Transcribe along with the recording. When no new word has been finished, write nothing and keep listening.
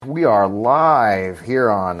We are live here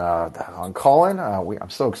on Callin. I'm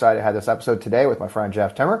so excited to have this episode today with my friend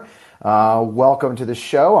Jeff Timmer. Welcome to the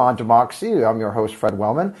show on Democracy. I'm your host, Fred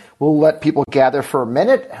Wellman. We'll let people gather for a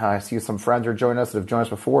minute. I see some friends are joining us that have joined us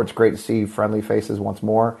before. It's great to see friendly faces once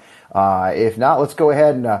more. If not, let's go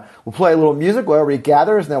ahead and we'll play a little music while everybody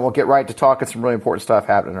gathers, and then we'll get right to talking some really important stuff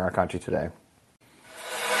happening in our country today.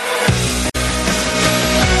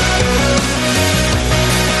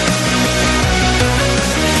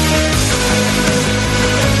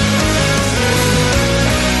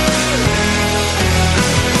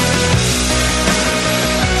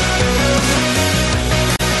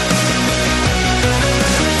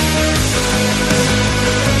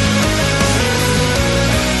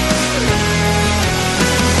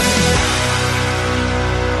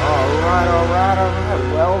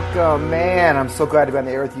 Man, I'm so glad to be on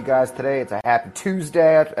the air with you guys today. It's a happy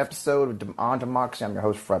Tuesday episode of On Democracy. I'm your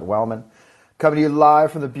host, Fred Wellman, coming to you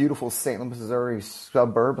live from the beautiful St. Louis, Missouri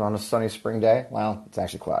suburb on a sunny spring day. Well, it's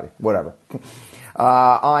actually cloudy. Whatever.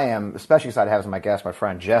 I am especially excited to have as my guest my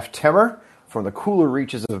friend Jeff Timmer from the cooler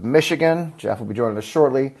reaches of Michigan. Jeff will be joining us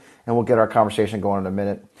shortly, and we'll get our conversation going in a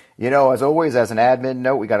minute. You know, as always, as an admin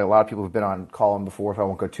note, we got a lot of people who've been on Callin before, so I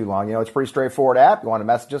won't go too long. You know, it's a pretty straightforward app. You want to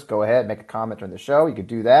message us, go ahead, make a comment during the show. You could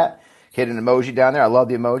do that. Hit an emoji down there. I love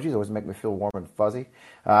the emojis. They always make me feel warm and fuzzy.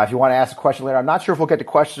 If you want to ask a question later, I'm not sure if we'll get to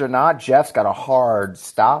questions or not. Jeff's got a hard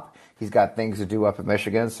stop. He's got things to do up in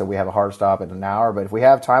Michigan, so we have a hard stop in an hour. But if we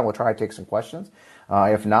have time, we'll try to take some questions.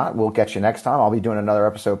 If not, we'll get you next time. I'll be doing another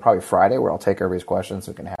episode probably Friday where I'll take everybody's questions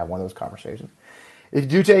so we can have one of those conversations. If you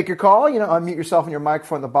do take your call, you know, unmute yourself on your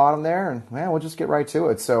microphone at the bottom there, and we'll just get right to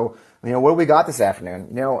it. So, you know, what do we got this afternoon?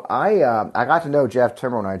 You know, I got to know Jeff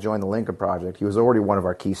Timmer when I joined the Lincoln Project. He was already one of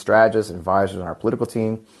our key strategists and advisors on our political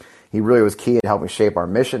team. He really was key in helping shape our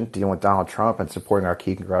mission, dealing with Donald Trump and supporting our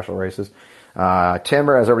key congressional races.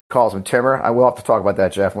 Timmer, as everybody calls him Timmer, I will have to talk about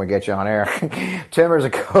that, Jeff, when we get you on air. Timmer is a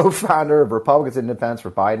co-founder of Republicans Independence for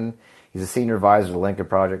Biden. He's a senior advisor to the Lincoln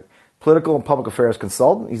Project. Political and public affairs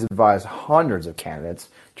consultant. He's advised hundreds of candidates,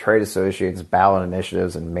 trade associations, ballot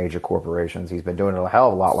initiatives, and major corporations. He's been doing it a hell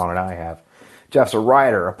of a lot longer than I have. Jeff's a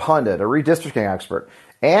writer, a pundit, a redistricting expert,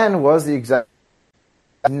 and was the executive,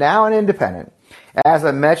 now an independent. As I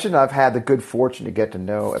mentioned, I've had the good fortune to get to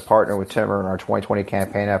know a partner with Timmer in our 2020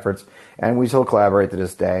 campaign efforts, and we still collaborate to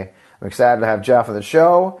this day. I'm excited to have Jeff on the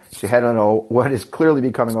show to head on what is clearly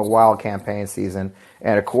becoming a wild campaign season.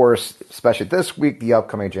 And, of course, especially this week, the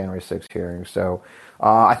upcoming January 6th hearing. So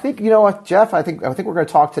I think, you know what, Jeff, I think we're going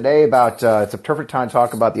to talk today about it's a perfect time to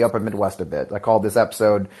talk about the upper Midwest a bit. I called this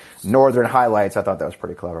episode Northern Highlights. I thought that was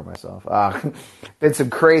pretty clever myself. Been some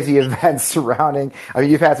crazy events surrounding,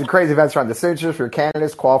 you've had some crazy events around the signatures for your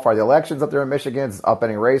candidates, qualify the elections up there in Michigan, it's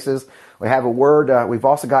upending races. We have a word, we've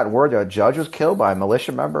also gotten word that a judge was killed by a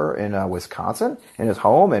militia member in Wisconsin in his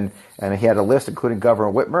home, and he had a list including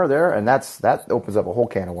Governor Whitmer there, and that opens up a whole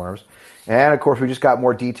can of worms. And, of course, we just got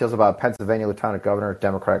more details about Pennsylvania Lieutenant Governor,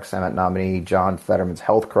 Democratic Senate nominee John Fetterman's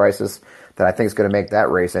health crisis that I think is going to make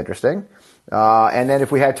that race interesting. And then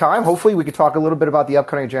if we had time, hopefully we could talk a little bit about the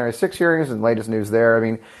upcoming January 6th hearings and latest news there. I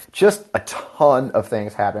mean, just a ton of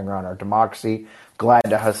things happening around our democracy. Glad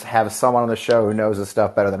to have someone on the show who knows this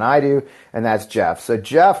stuff better than I do, and that's Jeff. So,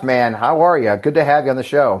 Jeff, man, how are you? Good to have you on the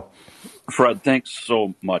show. Fred, thanks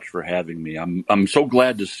so much for having me. I'm so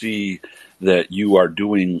glad to see that you are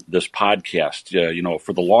doing this podcast. You know,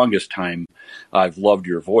 for the longest time, I've loved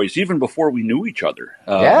your voice, even before we knew each other.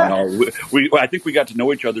 Yeah. I think we got to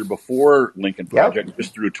know each other before Lincoln Project,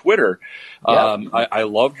 just through Twitter. I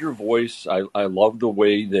loved your voice. I love the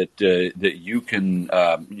way that you can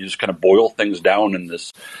you just kind of boil things down in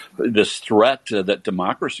this threat that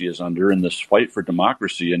democracy is under, in this fight for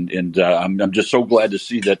democracy. And I'm just so glad to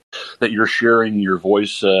see that you're sharing your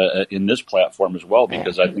voice in this platform as well,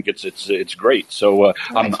 because I think it's great. So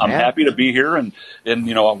I'm happy to be here, and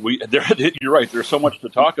you know, you're right. There's so much to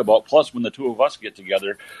talk about. Plus, when the two of us get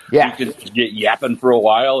together, we can get yapping for a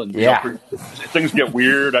while, and you know, things get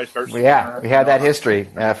weird. I start. We had that history.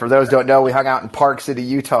 For those who don't know, we hung out in Park City,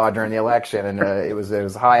 Utah during the election, and it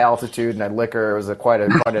was high altitude and had liquor. It was quite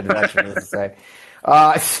an adventure, needless to say.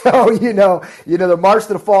 So, you know, the march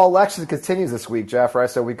to the fall elections continues this week, Jeff, right?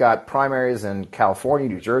 So we've got primaries in California,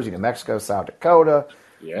 New Jersey, New Mexico, South Dakota,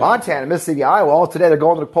 Montana, Mississippi, Iowa. All today they're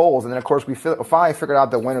going to the polls. And then, of course, we finally figured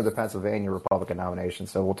out the winner of the Pennsylvania Republican nomination.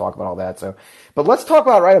 So we'll talk about all that. But let's talk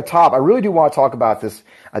about right up top. I really do want to talk about this.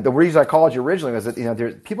 The reason I called you originally was that, you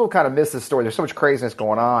know, people kind of miss this story. There's so much craziness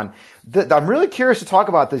going on. I'm really curious to talk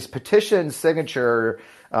about this petition signature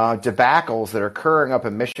debacles that are occurring up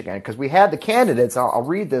in Michigan, because we had the candidates. I'll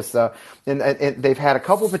read this, and they've had a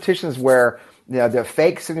couple of petitions where the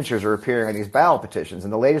fake signatures are appearing on these ballot petitions.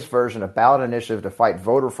 And the latest version of Ballot Initiative to Fight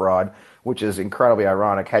Voter Fraud, which is incredibly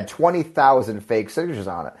ironic, had 20,000 fake signatures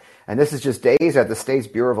on it. And this is just days after the state's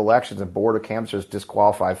Bureau of Elections and Board of Canvassers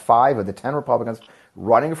disqualified 5 of the 10 Republicans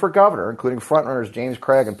running for governor, including frontrunners James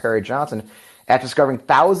Craig and Perry Johnson, after discovering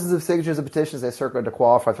thousands of signatures of petitions they circulated to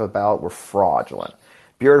qualify for the ballot were fraudulent.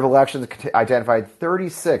 Bureau of Elections identified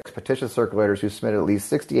 36 petition circulators who submitted at least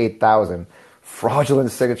 68,000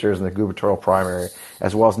 fraudulent signatures in the gubernatorial primary,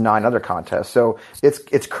 as well as 9 other contests. So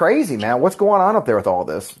it's crazy, man. What's going on up there with all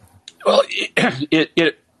this? Well,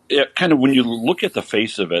 it kind of, when you look at the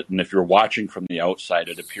face of it, and if you're watching from the outside,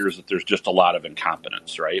 it appears that there's just a lot of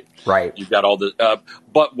incompetence, right? Right. You've got all the,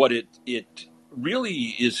 but what it really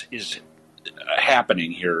is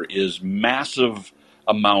happening here is massive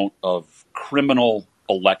amount of criminal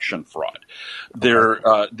election fraud.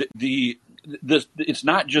 It's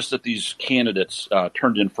not just that these candidates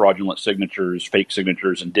turned in fraudulent signatures, fake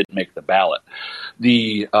signatures, and didn't make the ballot.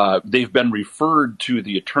 They've been referred to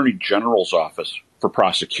the Attorney General's office for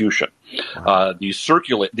prosecution. Initially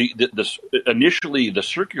the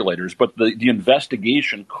circulators, but the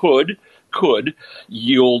investigation could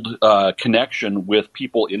yield connection with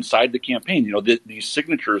people inside the campaign. You know, these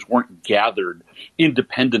signatures weren't gathered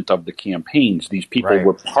independent of the campaigns. These people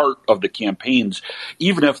were part of the campaigns,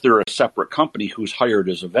 even if they're a separate company who's hired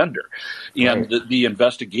as a vendor. And the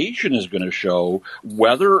investigation is going to show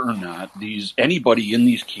whether or not anybody in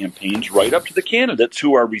these campaigns, right up to the candidates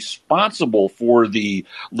who are responsible for the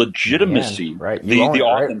legitimacy, the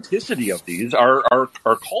authenticity of these, are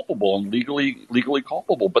culpable and legally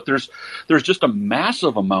culpable. But there's just a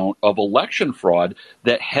massive amount of election fraud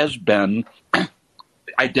that has been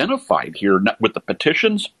identified here with the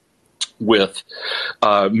petitions, with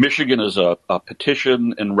Michigan is a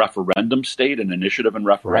petition and referendum state, an initiative and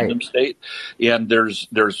referendum state, and there's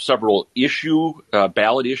several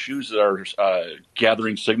ballot issues that are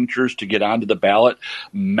gathering signatures to get onto the ballot.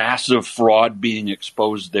 Massive fraud being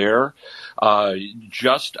exposed there. Late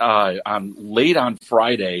on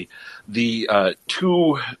Friday, the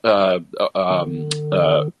two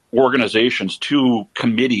organizations, 2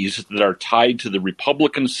 committees that are tied to the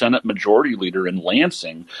Republican Senate Majority Leader in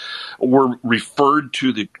Lansing, were referred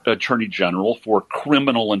to the Attorney General for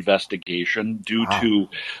criminal investigation due to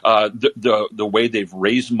the way they've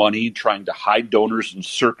raised money, trying to hide donors and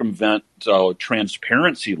circumvent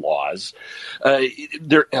transparency laws.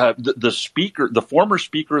 The former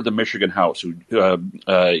Speaker of the Michigan House,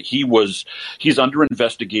 he's under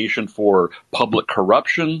investigation for public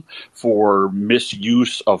corruption, for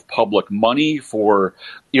misuse of public money, for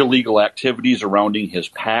illegal activities surrounding his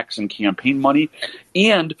PACs and campaign money,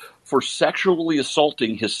 and for sexually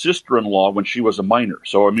assaulting his sister-in-law when she was a minor.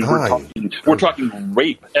 So, I mean, we're talking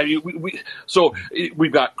rape. I mean,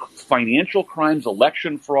 we've got financial crimes,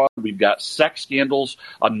 election fraud. We've got sex scandals.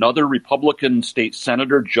 Another Republican state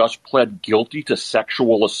senator just pled guilty to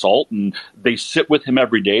sexual assault, and they sit with him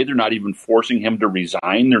every day. They're not even forcing him to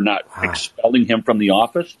resign. They're not expelling him from the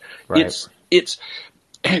office.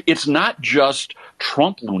 It's not just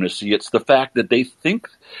Trump lunacy. It's the fact that they think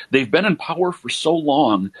they've been in power for so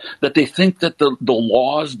long that they think that the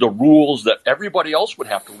laws, the rules that everybody else would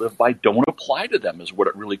have to live by don't apply to them, is what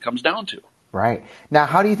it really comes down to. Right. Now,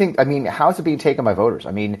 how do you think, how is it being taken by voters?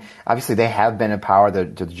 I mean, obviously they have been in power. The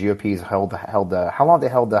GOP's held how long have they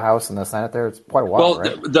held the House and the Senate there? It's quite a while,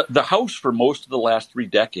 right? The House for most of the last 3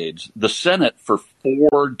 decades, the Senate for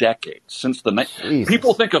 4 decades. Since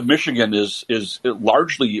people think of Michigan is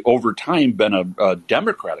largely over time been a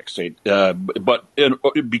Democratic state, but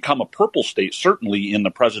it become a purple state, certainly in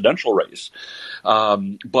the presidential race.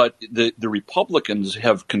 But the Republicans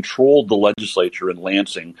have controlled the legislature in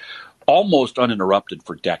Lansing almost uninterrupted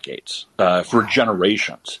for decades, for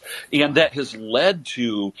generations. And that has led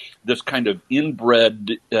to this kind of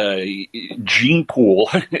inbred gene pool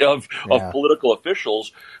of political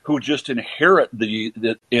officials who just inherit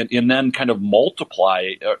and then kind of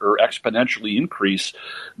multiply or exponentially increase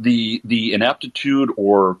the ineptitude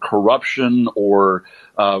or corruption or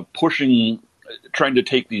trying to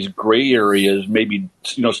take these gray areas, maybe,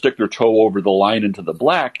 stick their toe over the line into the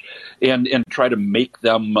black and try to make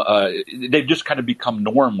them, they've just kind of become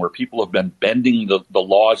norm, where people have been bending the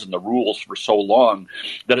laws and the rules for so long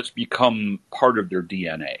that it's become part of their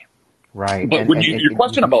DNA. Right. But your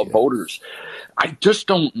question about voters, I just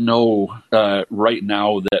don't know right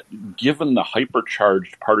now that, given the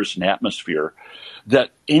hypercharged partisan atmosphere,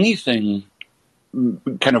 that anything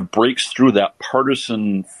kind of breaks through that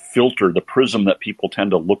partisan filter, the prism that people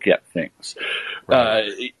tend to look at things.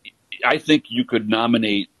 Right. I think you could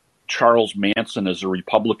nominate Charles Manson is a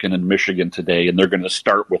Republican in Michigan today, and they're going to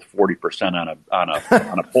start with 40% on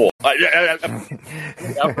a poll. Well,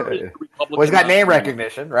 he's got name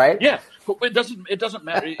recognition, right? Yeah, but it doesn't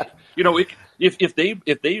matter.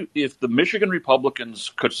 If the Michigan Republicans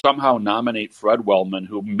could somehow nominate Fred Wellman,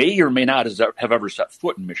 who may or may not have ever set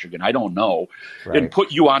foot in Michigan, I don't know, right, and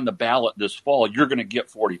put you on the ballot this fall, you're going to get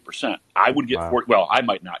 40%. I would get 40. Well, I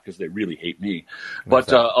might not because they really hate me,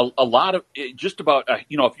 but a lot of just about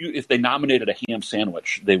if they nominated a ham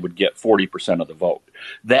sandwich, they would get 40% of the vote.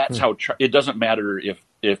 That's how it doesn't matter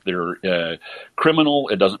if they're criminal.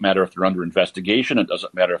 It doesn't matter if they're under investigation. It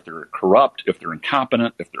doesn't matter if they're corrupt, if they're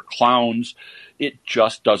incompetent, if they're clowns. It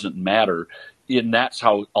just doesn't matter. And that's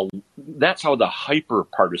how the hyper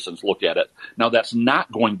partisans look at it. Now, that's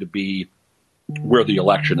not going to be where the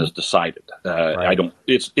election is decided. Right.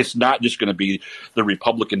 It's not just going to be the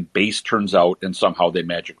Republican base turns out and somehow they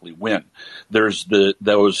magically win. There's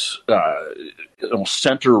those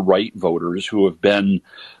center right voters who have been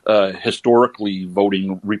historically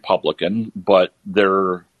voting Republican, but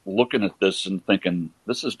they're looking at this and thinking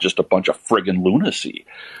this is just a bunch of friggin' lunacy.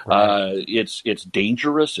 Right. It's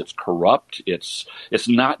dangerous. It's corrupt. It's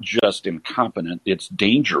not just incompetent. It's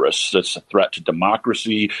dangerous. It's a threat to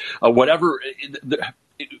democracy. Whatever.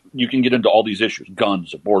 You can get into all these issues: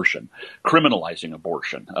 guns, abortion, criminalizing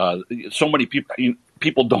abortion. So many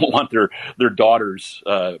people don't want their daughters,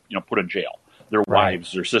 put in jail. Their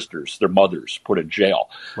wives, their sisters, their mothers put in jail.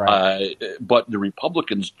 Right. But the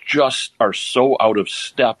Republicans just are so out of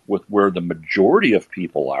step with where the majority of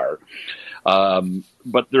people are.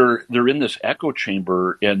 But they're in this echo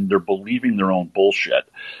chamber and they're believing their own bullshit.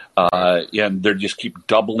 And they just keep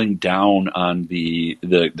doubling down on the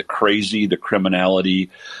crazy, the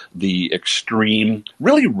criminality, the extreme,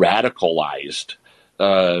 really radicalized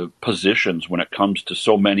positions when it comes to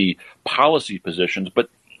so many policy positions. But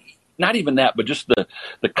not even that, but just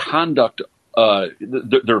the conduct,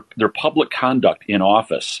 their public conduct in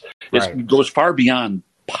office goes far beyond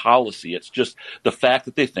policy. It's just the fact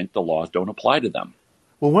that they think the laws don't apply to them.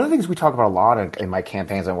 Well, one of the things we talk about a lot in my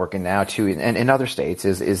campaigns I'm working now too, and in other states,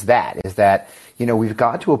 is that we've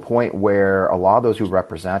got to a point where a lot of those who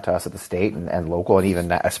represent us at the state and local and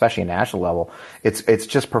even especially national level, it's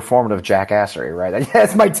just performative jackassery, right?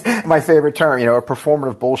 That's my favorite term, a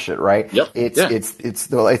performative bullshit, right? Yep.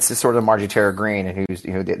 It's sort of Margie Tara Green and who's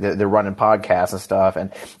they're running podcasts and stuff,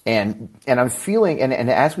 and I'm feeling and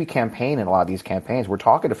as we campaign in a lot of these campaigns, we're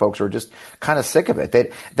talking to folks who are just kind of sick of it.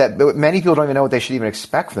 That many people don't even know what they should even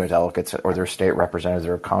expect from their delegates or their state representatives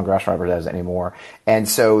or congressional representatives anymore. And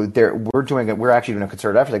so we're actually doing a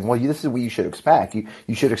concerted effort like, well, this is what you should expect. You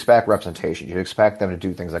should expect representation. You should expect them to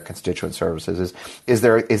do things like constituent services. Is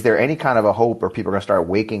there any kind of a hope or people are going to start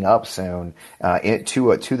waking up soon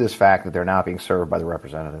to this fact that they're not being served by the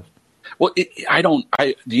representatives? Well,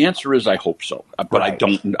 the answer is I hope so, but right.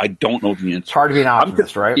 I don't know the answer. It's hard to be an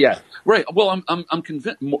optimist, right? Yeah, right. Well, I'm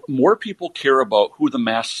convinced more people care about who the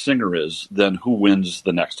masked singer is than who wins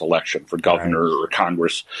the next election for governor or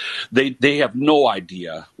Congress. They have no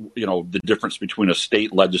idea, the difference between a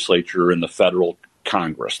state legislature and the federal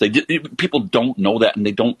Congress. People don't know that, and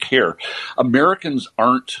they don't care. Americans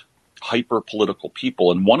aren't hyper political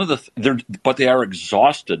people, and but they are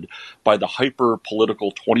exhausted by the hyper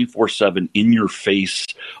political 24/7 in your face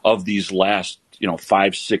of these last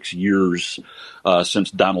 5-6 years since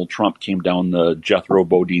Donald Trump came down the Jethro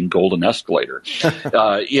Bodine golden escalator.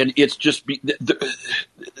 And it's just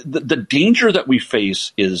the danger that we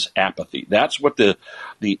face is apathy. That's what the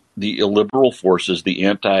illiberal forces, the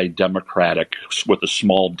anti-democratic with a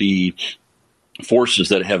small d forces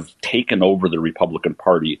that have taken over the Republican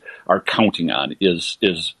Party are counting on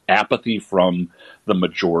is apathy from the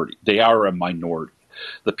majority. They are a minority.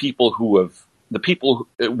 The people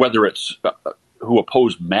whether it's who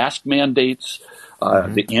oppose mask mandates,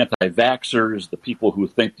 the anti-vaxxers, the people who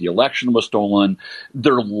think the election was stolen,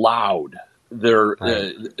 they're loud. They're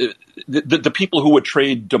the people who would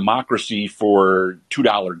trade democracy for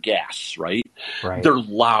 $2 gas, right? They're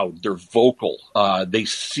loud. They're vocal. They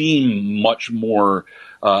seem much more.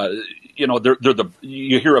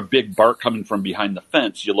 You hear a big bark coming from behind the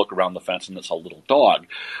fence. You look around the fence and it's a little dog,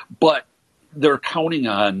 but they're counting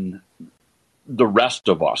on the rest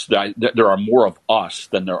of us. There are more of us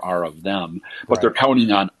than there are of them, but they're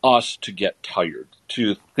counting on us to get tired,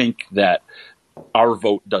 to think that our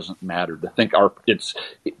vote doesn't matter, to think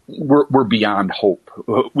we're beyond hope.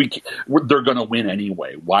 They're going to win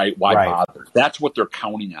anyway. Why bother? That's what they're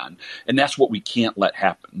counting on, and that's what we can't let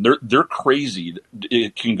happen. They're crazy.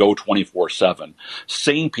 It can go 24/7.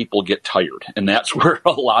 Sane people get tired, and that's where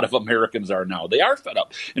a lot of Americans are now. They are fed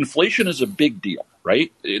up. Inflation is a big deal,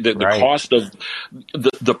 right? The cost of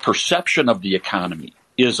the perception of the economy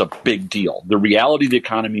is a big deal. The reality of the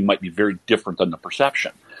economy might be very different than the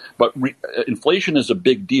perception. But inflation is a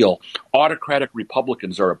big deal. Autocratic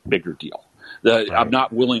Republicans are a bigger deal. I'm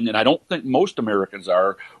not willing, and I don't think most Americans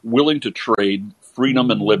are willing to trade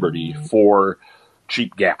freedom and liberty for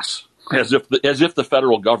cheap gas, as if the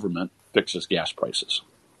federal government fixes gas prices.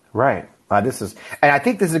 Right. And I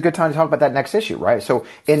think this is a good time to talk about that next issue, right? So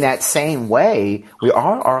in that same way, we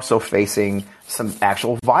are also facing some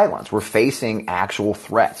actual violence. We're facing actual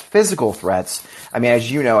threats, physical threats. I mean, as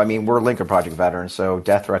you know, we're Lincoln Project veterans, so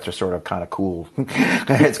death threats are sort of kind of cool.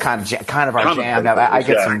 It's kind of our jam.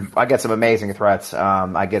 I get some amazing threats.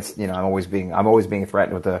 I'm always being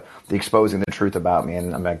threatened with the exposing the truth about me,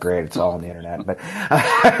 and I'm not great. It's all on the internet, but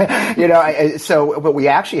but we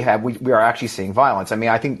are actually seeing violence. I mean,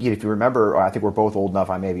 I think if you remember, I think we're both old enough.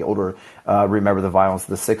 I may be older. Remember the violence of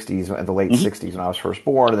the '60s and the late '60s when I was first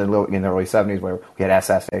born, and then in the early '70s where we had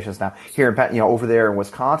assassinations. Now here over there in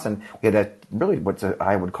Wisconsin, we had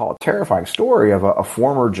I would call a terrifying story of a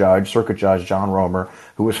former circuit judge, John Romer,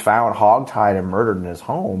 who was found hogtied and murdered in his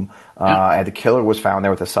home. And the killer was found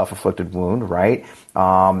there with a self-inflicted wound, right?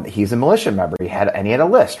 He's a militia member. He had a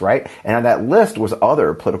list, right? And on that list was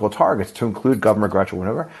other political targets, to include Governor Gretchen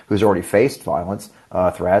Whitmer, who's already faced violence,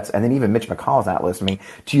 threats, and then even Mitch McConnell's on that list. I mean,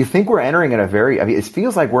 do you think we're entering it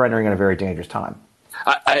feels like we're entering in a very dangerous time?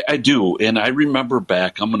 I do, and I remember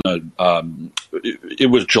back. It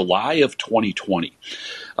was July of 2020.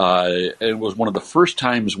 It was one of the first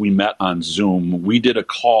times we met on Zoom. We did a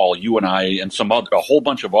call, you and I, and a whole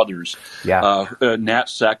bunch of others. Yeah.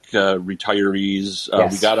 NatSec retirees.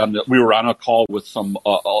 Yes. We were on a call with some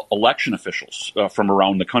election officials from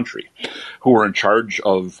around the country who were in charge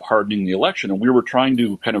of hardening the election, and we were trying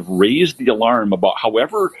to kind of raise the alarm about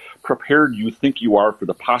however prepared you think you are for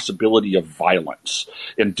the possibility of violence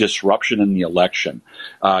and disruption in the election,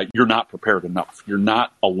 you're not prepared enough. You're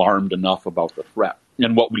not alarmed enough about the threat.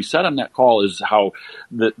 And what we said on that call is how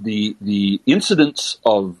the incidents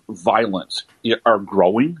of violence are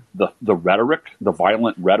growing. The rhetoric, the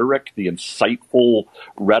violent rhetoric, the insightful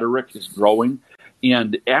rhetoric is growing.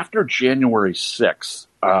 And after January 6th,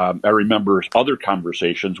 I remember other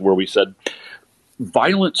conversations where we said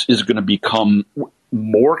violence is going to become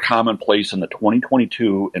more commonplace in the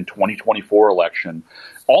 2022 and 2024 election,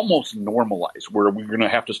 almost normalized, where we're going to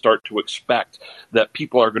have to start to expect that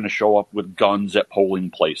people are going to show up with guns at polling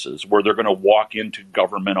places, where they're going to walk into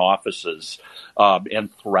government offices and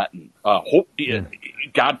threaten.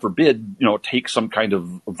 God forbid, take some kind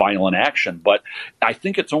of violent action. But I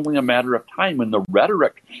think it's only a matter of time, and the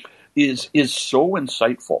rhetoric is so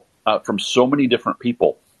insightful from so many different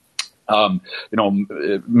people.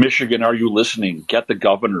 Michigan, are you listening? Get the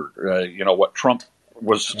governor. What Trump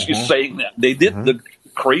was saying, that they did the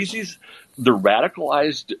crazies, the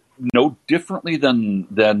radicalized no differently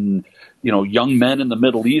than young men in the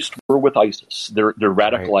Middle East were with ISIS. They're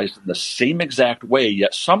radicalized in the same exact way,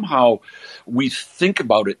 yet somehow we think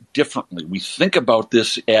about it differently. We think about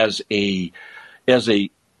this as a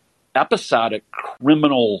episodic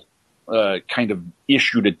criminal kind of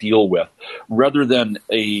issue to deal with, rather than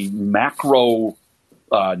a macro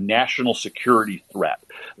national security threat,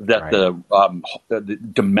 that the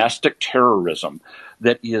domestic terrorism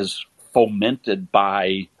that is fomented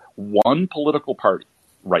by one political party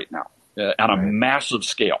right now on a massive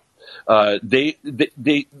scale. They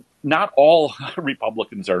not all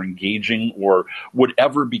Republicans are engaging or would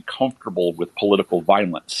ever be comfortable with political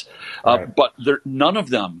violence, but none of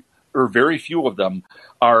them, or very few of them,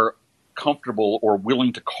 are comfortable or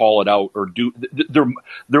willing to call it out or do.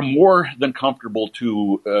 They're more than comfortable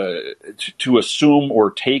to assume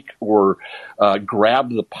or take or grab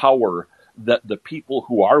the power that the people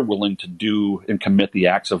who are willing to do and commit the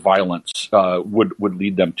acts of violence would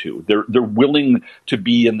lead them to. They're willing to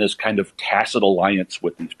be in this kind of tacit alliance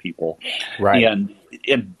with these people, and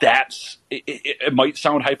and that's it might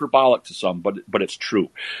sound hyperbolic to some, but it's true.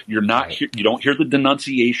 You're not you don't hear the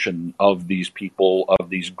denunciation of these people, of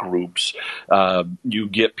these groups. You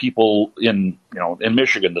get people in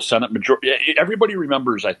Michigan, the Senate majority. Everybody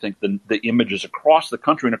remembers, I think, the images across the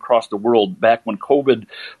country and across the world back when COVID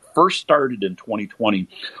first started in 2020,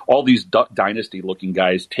 all these Duck Dynasty-looking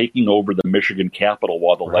guys taking over the Michigan Capitol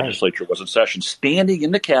while the legislature was in session, standing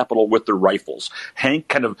in the Capitol with their rifles, Hank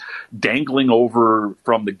kind of dangling over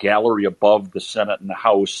from the gallery above the Senate and the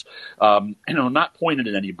House, not pointed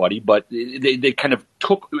at anybody, but they kind of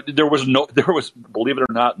took. There was, believe it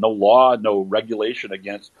or not, no law, no regulation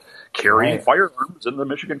against carrying firearms in the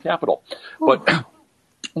Michigan Capitol, but.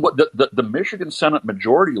 The Michigan Senate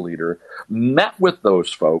Majority Leader met with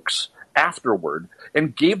those folks afterward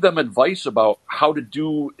and gave them advice about how to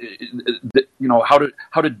do, how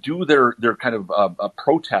to do their kind of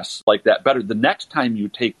protests like that better. The next time you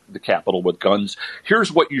take the Capitol with guns,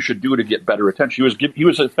 here's what you should do to get better attention. He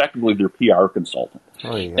was effectively their PR consultant.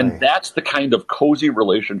 And that's the kind of cozy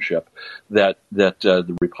relationship that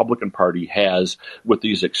the Republican Party has with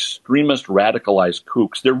these extremist, radicalized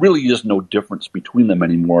kooks. There really is no difference between them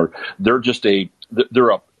anymore. They're just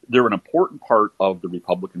they're an important part of the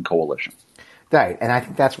Republican coalition. Right, and I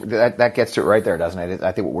think that gets to it right there, doesn't it?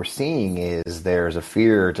 I think what we're seeing is there's a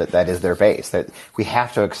fear that is their base, that we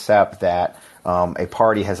have to accept that a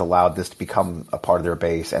party has allowed this to become a part of their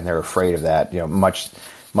base, and they're afraid of that.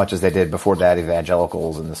 Much as they did before that,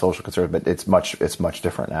 evangelicals and the social conservatives, but it's much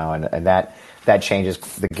different now, and that changes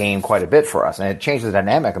the game quite a bit for us, and it changes the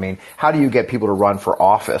dynamic. I mean, how do you get people to run for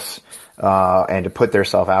office and to put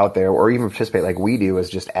themselves out there, or even participate like we do as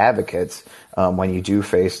just advocates when you do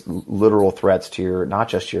face literal threats to not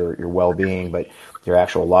just your well-being, but your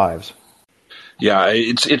actual lives? Yeah,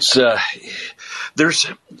 it's there's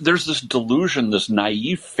this delusion, this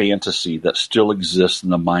naive fantasy that still exists in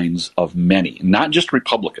the minds of many, not just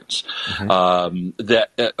Republicans, but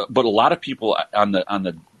a lot of people on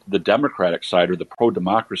the Democratic side or the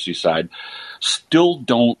pro-democracy side still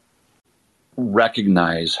don't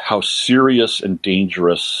recognize how serious and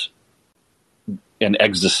dangerous and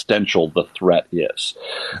existential the threat is.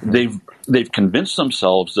 They've convinced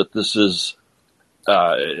themselves that this is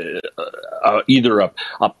either a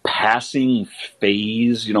passing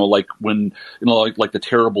phase, like when, like the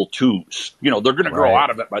terrible twos, they're going to grow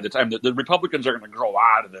out of it by the time the Republicans are going to grow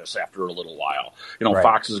out of this after a little while.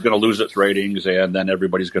 Fox is going to lose its ratings and then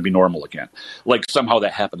everybody's going to be normal again. Like somehow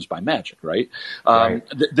that happens by magic, right?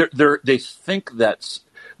 They think that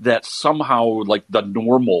somehow like the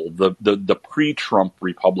normal, the pre-Trump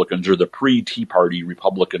Republicans or the pre-Tea Party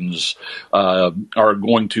Republicans are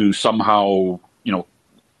going to somehow,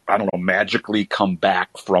 magically come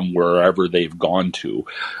back from wherever they've gone to,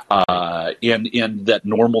 and that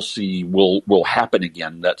normalcy will happen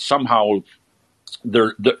again. That somehow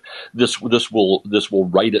this will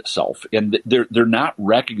right itself, and they're not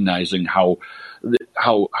recognizing how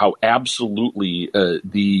absolutely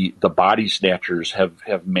the body snatchers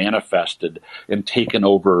have manifested and taken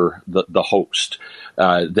over the host.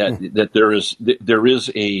 That there is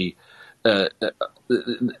a the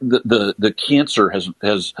cancer has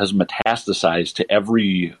metastasized to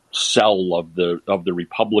every cell of the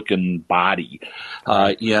Republican body,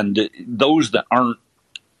 and those that aren't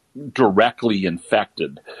directly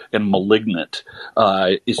infected and malignant,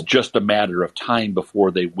 is just a matter of time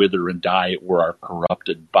before they wither and die or are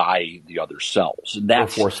corrupted by the other cells. And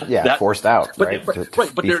that's forced out, right? But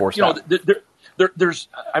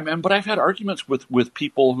I've had arguments with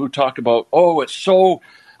people who talk about,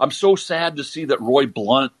 I'm so sad to see that Roy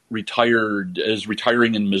Blunt is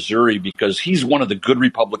retiring in Missouri because he's one of the good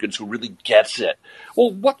Republicans who really gets it.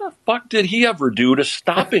 Well, what the fuck did he ever do to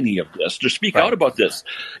stop any of this, to speak out about this?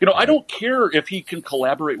 I don't care if he can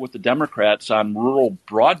collaborate with the Democrats on rural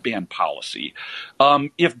broadband policy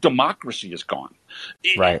if democracy is gone.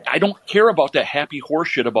 I don't care about that happy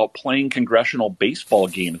horseshit about playing congressional baseball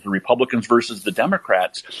games, the Republicans versus the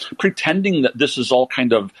Democrats, pretending that this is all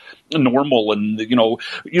kind of normal. And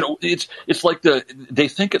it's like they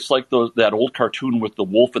think it's like that old cartoon with the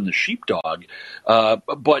wolf and the sheepdog,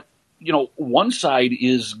 but one side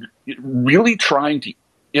is really trying to.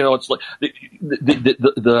 It's like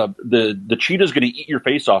the cheetah's going to eat your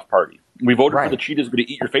face off party. We voted for the cheetah's going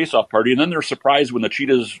to eat your face off party, and then they're surprised when the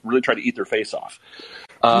cheetahs really try to eat their face off.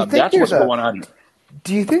 That's what's going on here.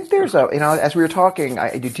 Do you think there's as we were talking,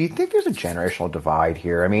 do you think there's a generational divide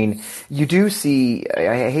here? I mean, you do see,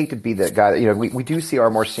 I hate to be that guy, we do see our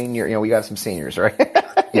more senior, we got some seniors, right?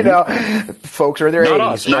 Folks are in their Not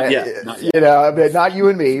 80s. us, not yet. Not yet. Not you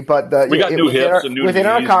and me, but we got new hips and new within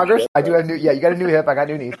knees our Congress. and I do have new. Yeah, you got a new hip. I got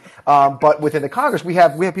new knees. But within the Congress, we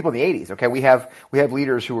have people in the 80s. Okay, we have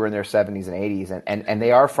leaders who are in their 70s and 80s, and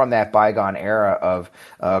they are from that bygone era of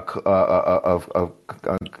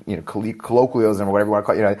colloquialism or whatever you want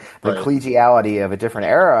to call it. The collegiality of a different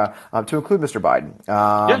era, to include Mr. Biden.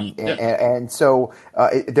 And so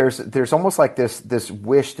there's almost like this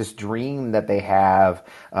wish, this dream that they have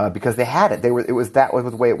because they had it. It was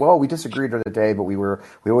the way. Well, we disagreed during the day, but we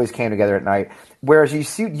always came together at night. Whereas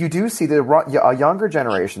you do see a younger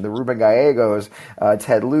generation, the Ruben Gallegos,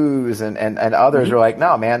 Ted Lieu's, and others are like,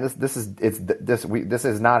 no, man, this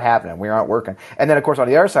is not happening. We aren't working. And then of course on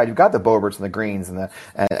the other side, you've got the Boeberts and the Greens and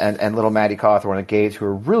little Maddie Cawthorn and Gates who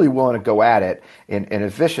are really willing to go at it in a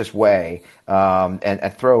vicious way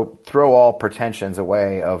and throw all pretensions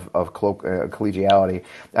away of collegiality.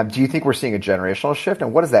 Do you think we're seeing a generational shift,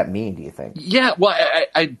 and what does that mean? Do you think? Yeah, well,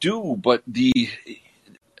 I do, but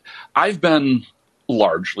I've been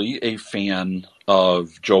largely a fan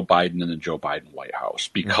of Joe Biden and the Joe Biden White House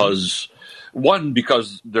because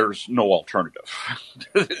there's no alternative.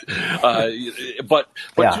 But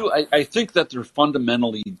two, I think that they're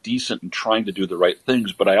fundamentally decent in trying to do the right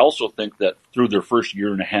things. But I also think that through their first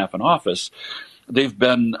year and a half in office, they've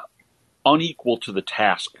been unequal to the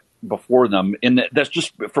task before them. And that's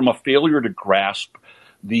just from a failure to grasp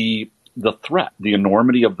the threat, the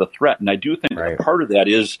enormity of the threat. And I do think that part of that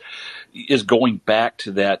is going back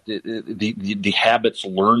to that, the habits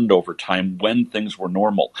learned over time when things were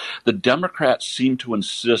normal. The Democrats seem to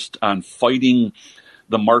insist on fighting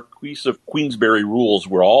the Marquis of Queensberry rules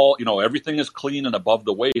where everything is clean and above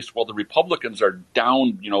the waist, while the Republicans are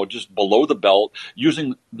down, just below the belt,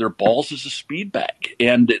 using their balls as a speed bag.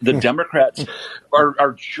 And the Democrats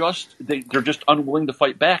are just, they're just unwilling to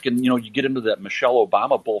fight back. And, you get into that Michelle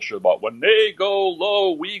Obama bullshit about when they go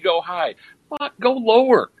low, we go high. Fuck, go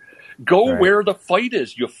lower. Go where the fight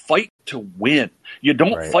is. You fight to win. You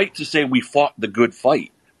don't fight to say we fought the good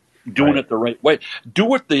fight. Doing it the right way.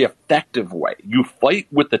 Do it the effective way. You fight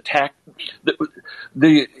with the tact.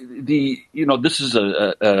 This is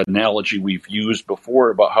an analogy we've used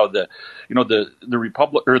before about how the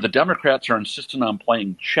Republic or the Democrats are insisting on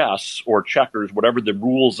playing chess or checkers, whatever the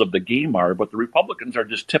rules of the game are, but the Republicans are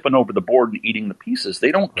just tipping over the board and eating the pieces.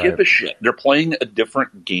 They don't give a shit. They're playing a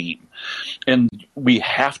different game, and we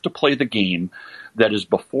have to play the game that is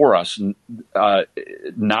before us,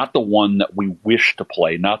 not the one that we wish to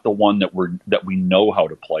play, not the one that we know how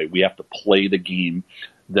to play. We have to play the game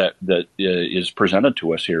that is presented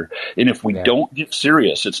to us here. And if we don't get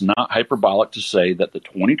serious, it's not hyperbolic to say that the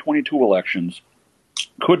 2022 elections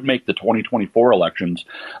could make the 2024 elections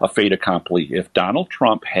a fait accompli. If Donald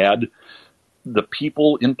Trump had the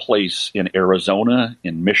people in place in Arizona,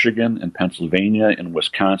 in Michigan, in Pennsylvania, in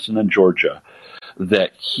Wisconsin, and Georgia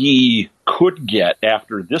that he could get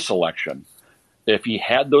after this election, if he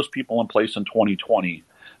had those people in place in 2020,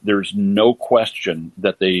 there's no question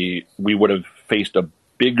that we would have faced a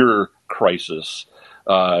bigger crisis,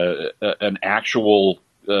 an actual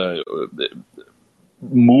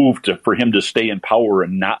move for him to stay in power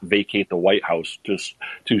and not vacate the White House to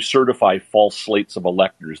certify false slates of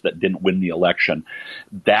electors that didn't win the election.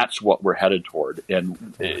 That's what we're headed toward.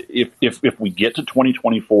 And if we get to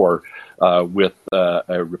 2024 with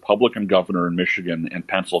a Republican governor in Michigan and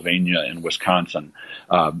Pennsylvania and Wisconsin,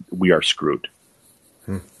 we are screwed.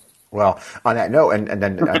 Well, on that note, and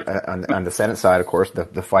then on the Senate side, of course, the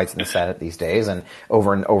fights in the Senate these days, and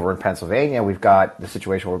over in Pennsylvania, we've got the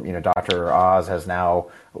situation where Dr. Oz has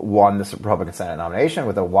now won this Republican Senate nomination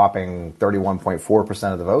with a whopping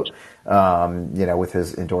 31.4% of the vote, with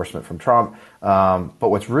his endorsement from Trump. But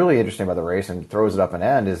what's really interesting about the race and throws it up an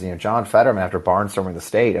end is John Fetterman, after barnstorming the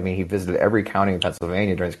state, he visited every county in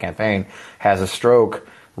Pennsylvania during his campaign, has a stroke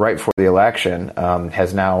right before the election,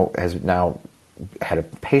 has now had a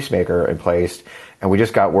pacemaker in place, and we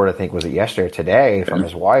just got word, I think was it yesterday or today, from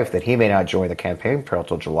his wife that he may not join the campaign trail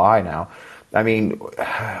till July now. It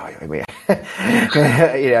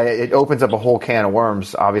opens up a whole can of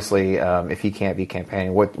worms, obviously, if he can't be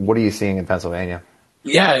campaigning. What are you seeing in Pennsylvania?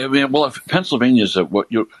 Yeah, Pennsylvania is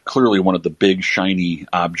clearly one of the big shiny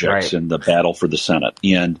objects in the battle for the Senate,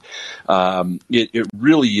 and it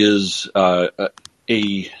really is a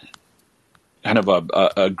kind of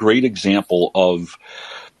a great example of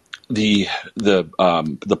the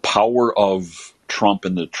power of Trump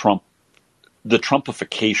and the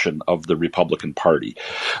Trumpification of the Republican Party.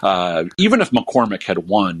 Even if McCormick had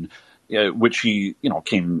won, which he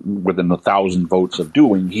came within 1,000 votes of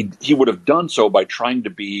doing, he would have done so by trying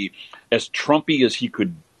to be as Trumpy as he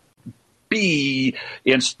could be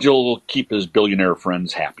and still keep his billionaire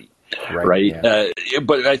friends happy. Right. Yeah.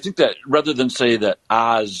 But I think that rather than say that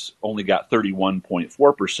Oz only got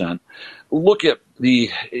 31.4%, look at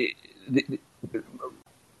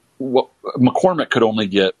what McCormick could only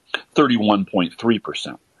get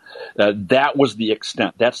 31.3%. That was the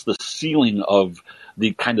extent. That's the ceiling of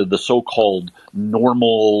the kind of the so-called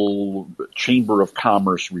normal Chamber of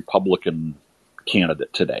Commerce Republican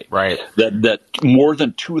candidate today. Right. That more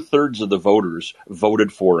than 2/3 of the voters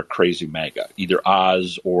voted for a crazy MAGA, either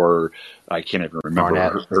Oz or I can't even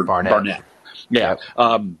remember Barnett. Yeah.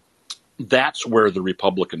 Yep. That's where the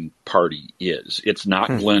Republican Party is. It's not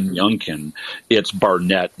Glenn Youngkin. It's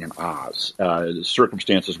Barnett and Oz. The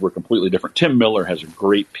circumstances were completely different. Tim Miller has a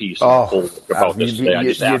great piece about this today.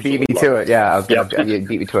 You beat me to it. Yeah, you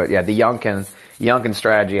beat me to it. Yeah, the Youngkin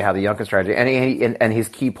strategy, how the Youngkin strategy, and his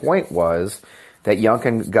key point was that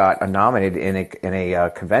Youngkin got nominated in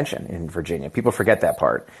a convention in Virginia. People forget that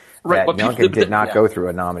part. Right, that Youngkin did not go through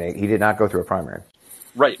a nominate. He did not go through a primary.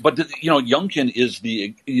 Right, but Youngkin is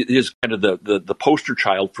kind of the poster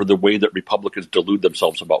child for the way that Republicans delude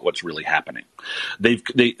themselves about what's really happening.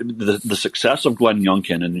 The success of Glenn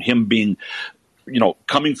Youngkin and him being,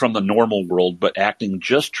 coming from the normal world but acting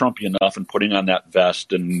just Trumpy enough and putting on that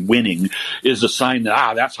vest and winning is a sign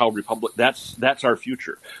that that's how that's our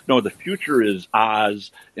future. No, the future is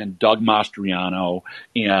Oz and Doug Mastriano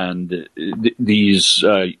and these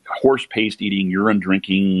horse paste eating, urine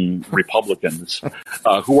drinking Republicans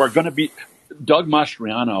who are going to be Doug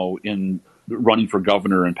Mastriano in running for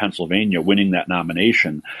governor in Pennsylvania, winning that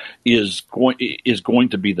nomination is going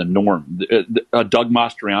to be the norm. Doug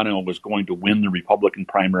Mastriano was going to win the Republican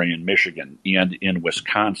primary in Michigan and in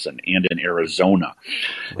Wisconsin and in Arizona,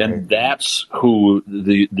 right. And that's who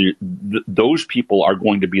those people are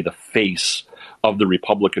going to be the face of the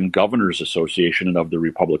Republican Governors Association and of the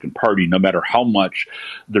Republican Party, no matter how much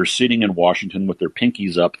they're sitting in Washington with their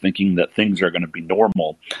pinkies up thinking that things are going to be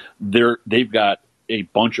normal. They've got a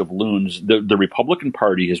bunch of loons. The Republican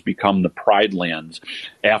Party has become the Pride Lands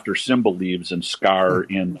after Simba leaves and Scar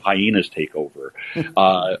and hyenas take over.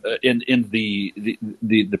 And the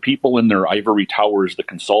people in their ivory towers, the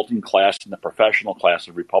consulting class and the professional class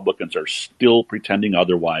of Republicans are still pretending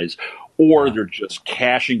otherwise, or they're just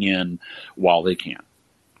cashing in while they can.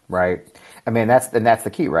 Right. I mean, that's the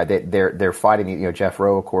key, right? They're fighting. Jeff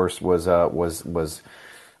Rowe, of course, was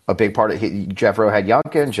a big part of Jeff Rowe had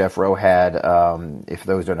Youngkin. Jeff Rowe had, if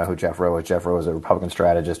those don't know who Jeff Rowe is a Republican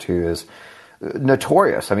strategist who is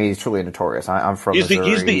notorious. I mean, he's truly notorious. I'm from Missouri.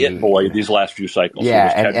 He's the it boy these last few cycles.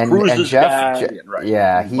 Yeah, and Jeff,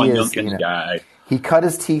 yeah, he is. Guy. He cut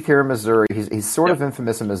his teeth here in Missouri. He's sort of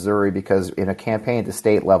infamous in Missouri because in a campaign at the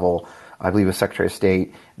state level, I believe it was Secretary of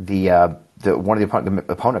State, one of the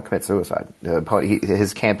opponent commits suicide.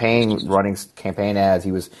 His running campaign ads,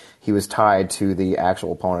 he was tied to the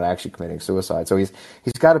actual opponent actually committing suicide. So he's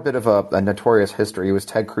got a bit of a notorious history. He was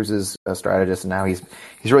Ted Cruz's strategist, and now he's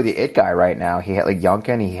really the it guy right now. He had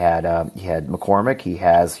Youngkin, he had McCormick, he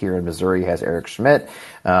has here in Missouri, he has Eric Schmidt.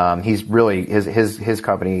 He's really his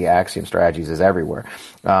company Axiom Strategies is everywhere.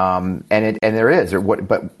 And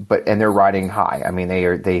they're riding high. I mean,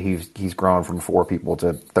 he's grown from 4 people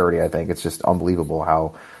to 30. I think it's just unbelievable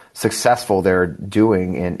how successful they're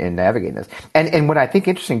doing in navigating this. And what I think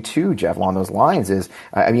interesting too, Jeff, along those lines is,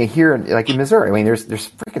 here in Missouri, there's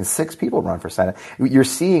freaking 6 people run for Senate. You're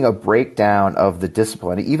seeing a breakdown of the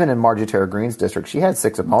discipline. Even in Marjorie Taylor Greene's district, she had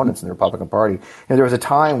 6 opponents in the Republican Party. And there was a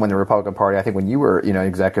time when the Republican Party, I think when you were,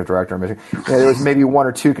 executive director in Michigan, there was maybe 1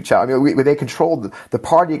 or 2 could they controlled the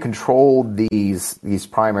party controlled these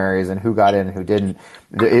primaries and who got in and who didn't.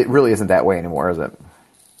 It really isn't that way anymore, is it?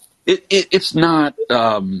 It's not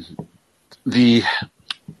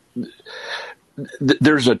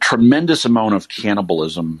there's a tremendous amount of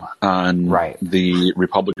cannibalism on the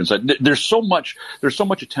Republican side. There's so much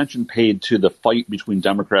attention paid to the fight between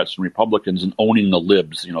Democrats and Republicans and owning the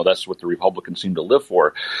libs. That's what the Republicans seem to live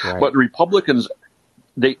for. Right. But the Republicans,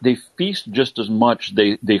 they feast just as much.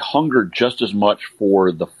 They hunger just as much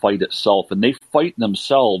for the fight itself, and they fight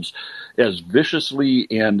themselves as viciously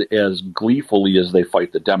and as gleefully as they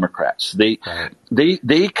fight the Democrats. They kind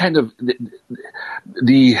of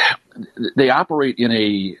they operate in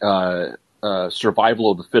a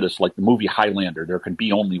survival of the fittest, like the movie Highlander. There can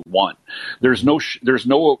be only one. There's no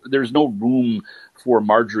room for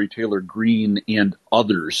Marjorie Taylor Greene and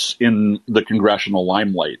others in the congressional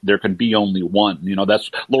limelight. There can be only one.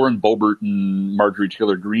 That's Lauren Boebert and Marjorie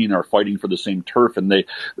Taylor Greene are fighting for the same turf, and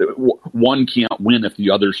one can't win if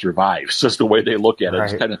the other survives. That's the way they look at it.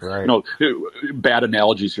 Right, it's kind of right. bad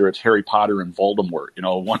analogies here. It's Harry Potter and Voldemort.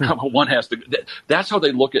 One has to. That's how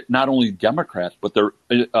they look at not only Democrats but their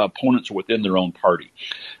opponents within their own party.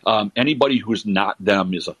 Anybody who's not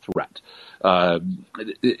them is a threat.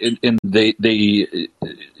 And they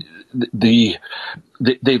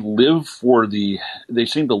live for they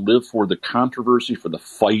seem to live for the controversy, for the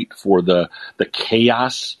fight, for the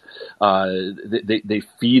chaos. They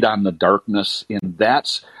feed on the darkness, and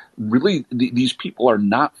that's really these people are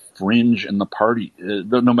not fringe in the party.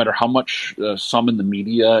 No matter how much some in the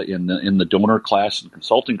media, in the donor class and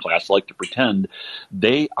consulting class like to pretend,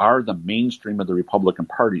 they are the mainstream of the Republican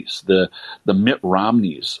parties. The Mitt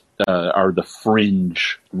Romneys are the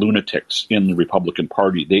fringe lunatics in the Republican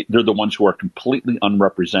Party. They're the ones who are completely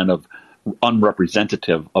unrepresentative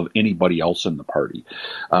of anybody else in the party.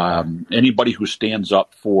 Anybody who stands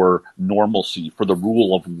up for normalcy, for the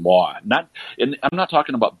rule of law. And I'm not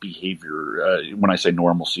talking about behavior when I say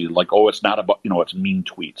normalcy, like, it's not about, it's mean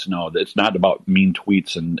tweets. No, it's not about mean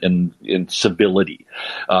tweets and civility.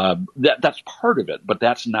 That's part of it, but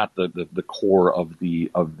that's not the core of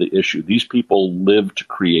the issue. These people live to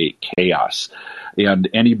create chaos, and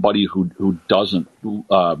anybody who doesn't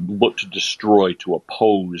look to destroy, to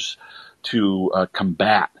oppose, to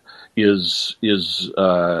combat is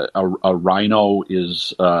a rhino,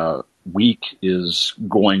 is weak, is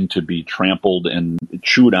going to be trampled and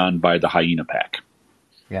chewed on by the hyena pack.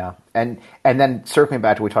 Yeah, and then circling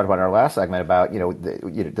back to what we talked about in our last segment about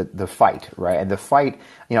the fight, right? And the fight,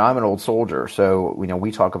 I'm an old soldier, so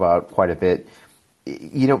we talk about quite a bit.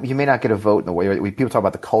 You may not get a vote in the way people talk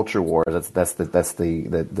about the culture wars. That's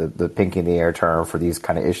the pink in the air term for these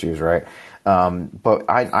kind of issues, right? But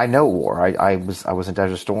I know war. I was in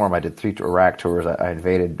Desert Storm. I did 3 Iraq tours. I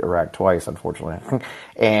invaded Iraq twice, unfortunately,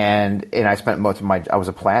 and I spent most of I was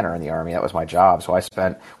a planner in the Army. That was my job. So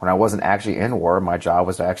when I wasn't actually in war, my job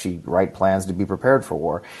was to actually write plans to be prepared for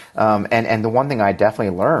war. And the one thing I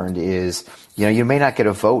definitely learned is, you may not get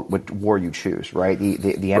a vote with war you choose, right?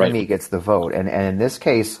 The enemy Right. gets the vote. And in this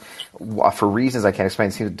case, for reasons I can't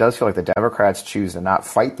explain, it does feel like the Democrats choose to not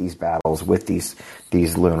fight these battles with these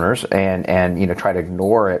lunars and try to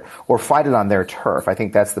ignore it or fight it on their turf. I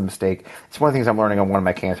think that's the mistake. It's one of the things I'm learning on one of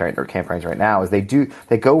my campaigns right now is they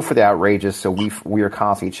go for the outrageous, so we are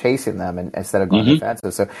constantly chasing them instead of going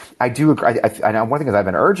defensive. So I do agree. I know one thing that I've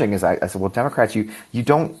been urging is I said, well, Democrats, you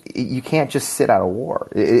can't just sit out a war.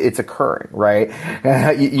 It's occurring, right?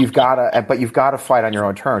 You've got to fight on your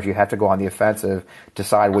own terms. You have to go on the offensive,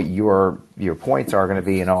 decide what your points are going to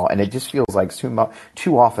be and all. And it just feels like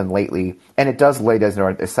too often lately, and it does lay as a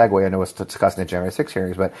segue. I know it's discussing the January 6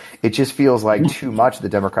 hearings, but it just feels like too much. The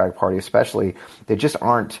Democratic Party, especially, they just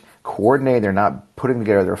aren't coordinated. They're not putting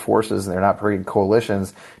together their forces, and they're not creating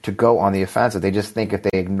coalitions to go on the offensive. They just think if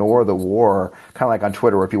they ignore the war, kind of like on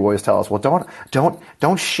Twitter where people always tell us, well,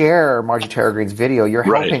 don't share Marjorie Taylor Greene's video. You're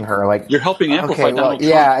helping her. Like, you're helping amplify okay, well, Donald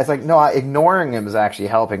Trump. yeah, it's like, no, ignoring him is actually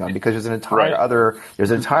helping him because there's an entire other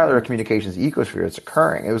communications ecosphere that's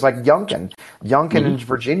occurring. It was like Youngkin in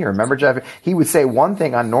Virginia. Remember, Jeff? He would say one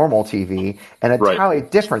thing on normal TV and a entirely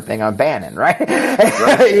different thing on Bannon, right?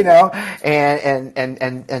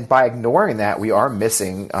 And by ignoring that, we are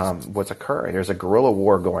missing what's occurring. There's a guerrilla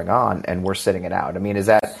war going on, and we're sitting it out. I mean, is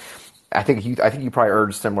that? I think you probably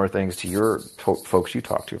urge similar things to your folks you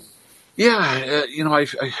talk to. Yeah,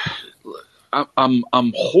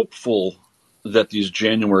 I'm hopeful that these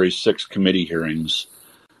January 6th committee hearings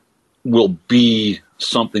will be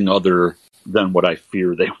something other than what I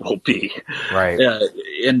fear they will be. Right.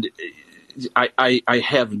 And I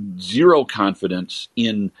have zero confidence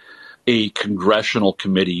in a congressional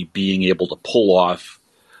committee being able to pull off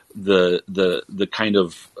the kind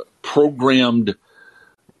of programmed,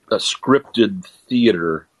 scripted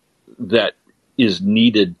theater that is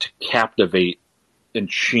needed to captivate and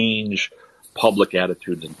change public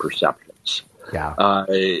attitudes and perceptions. Yeah,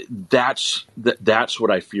 that's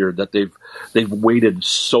what I fear, that they've waited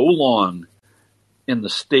so long, and the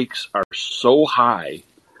stakes are so high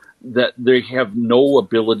that they have no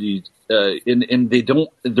ability, and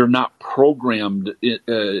they're not programmed.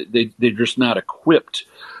 They're just not equipped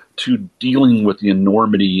to dealing with the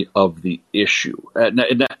enormity of the issue.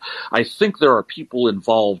 And I think there are people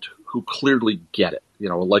involved who clearly get it.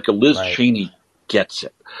 Like a Liz Cheney gets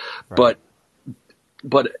it, but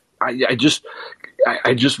I just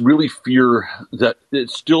really fear that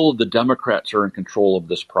it's still the Democrats are in control of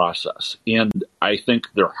this process, and I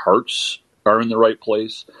think their hearts are in the right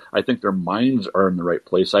place. I think their minds are in the right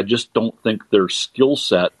place. I just don't think their skill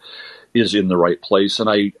set is in the right place. And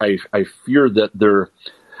I fear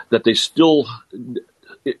that they still,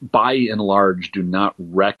 by and large, do not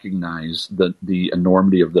recognize the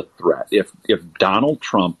enormity of the threat. If Donald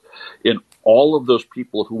Trump and all of those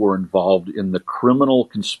people who were involved in the criminal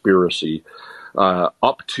conspiracy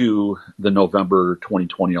up to the November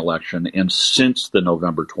 2020 election and since the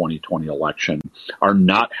November 2020 election are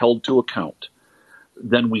not held to account,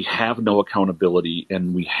 then we have no accountability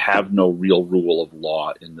and we have no real rule of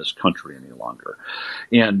law in this country any longer.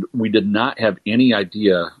 And we did not have any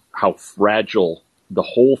idea how fragile the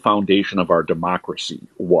whole foundation of our democracy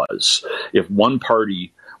was. If one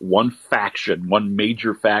party, one faction, one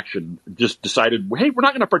major faction just decided, hey, we're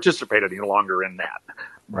not going to participate any longer in that.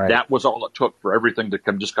 Right. That was all it took for everything to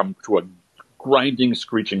come to a grinding,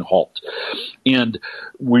 screeching halt. And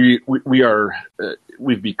we've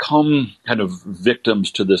become kind of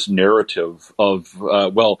victims to this narrative of,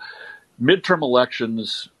 midterm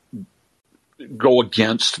elections go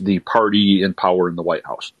against the party in power in the White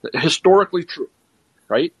House. Historically true,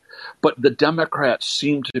 right? But the Democrats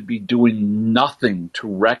seem to be doing nothing to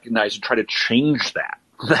recognize and try to change that.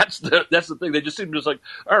 That's the thing. They just seem just like,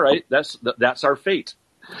 all right, that's our fate.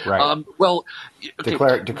 Right.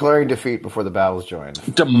 Okay. Declaring defeat before the battle's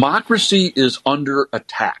joined. Democracy is under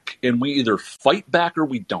attack, and we either fight back or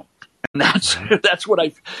we don't. And that's what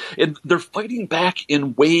and they're fighting back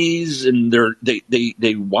in ways, and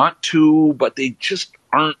they want to, but they just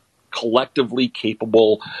aren't collectively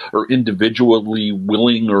capable or individually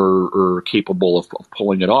willing or capable of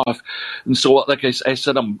pulling it off. And so, like I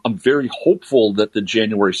said, I'm very hopeful that the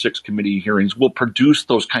January 6th committee hearings will produce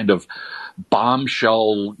those kind of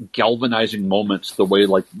bombshell galvanizing moments, the way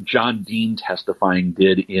like John Dean testifying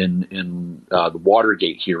did in the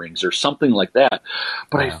Watergate hearings or something like that.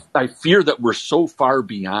 But wow. I fear that we're so far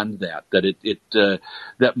beyond that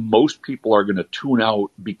that most people are going to tune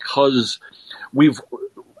out because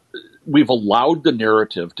we've allowed the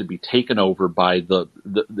narrative to be taken over by the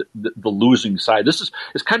losing side. It's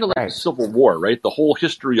kind of like the Civil War, right? The whole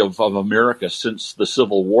history of America since the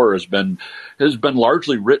Civil War has been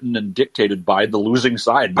largely written and dictated by the losing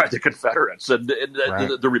side, by the Confederates. And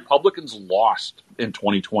the Republicans lost in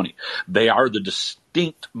 2020. They are the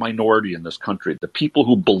distinct minority in this country. The people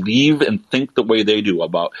who believe and think the way they do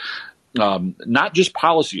about not just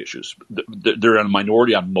policy issues. They're in a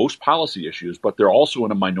minority on most policy issues, but they're also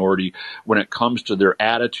in a minority when it comes to their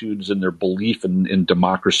attitudes and their belief in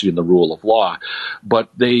democracy and the rule of law. But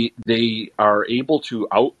they are able to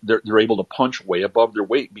they're able to punch way above their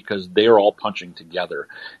weight because they are all punching together,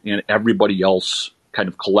 and everybody else kind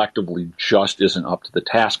of collectively just isn't up to the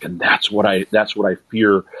task. And that's what I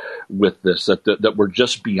fear with this, that we're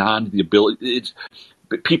just beyond the ability.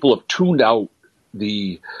 People have tuned out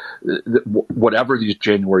whatever these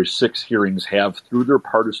January 6th hearings have through their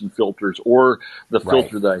partisan filters or the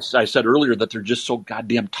filter that I said earlier, that they're just so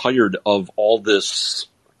goddamn tired of all this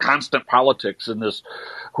constant politics and this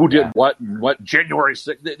who did what January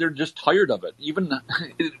 6th. They're just tired of it. Even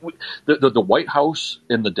the White House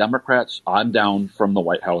and the Democrats on down from the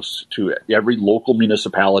White House to every local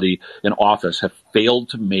municipality in office have failed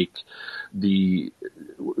to make the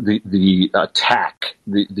attack,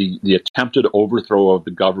 the attempted overthrow of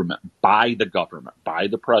the government, by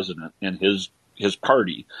the president and his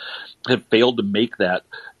party, have failed to make that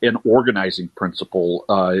an organizing principle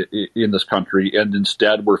in this country, and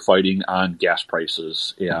instead we're fighting on gas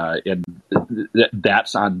prices, and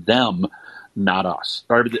that's on them, not us.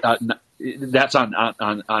 That's on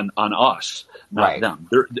us, not them.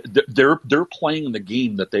 They're playing the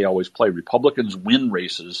game that they always play. Republicans win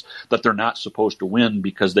races that they're not supposed to win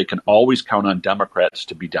because they can always count on Democrats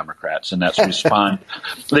to be Democrats, and that's respond.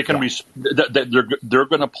 They can they're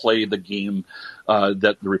going to play the game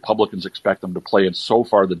that the Republicans expect them to play, and so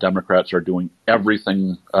far the Democrats are doing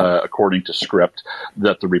everything according to script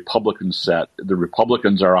that the Republicans set. The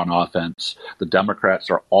Republicans are on offense. The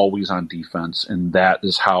Democrats are always on defense, and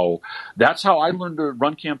that's how I learned to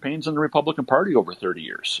run campaigns in the Republican Party over 30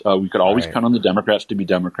 years. We could always count on the Democrats to be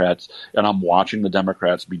Democrats, and I'm watching the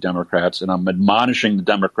Democrats be Democrats, and I'm admonishing the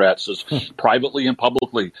Democrats privately and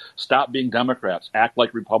publicly, stop being Democrats, act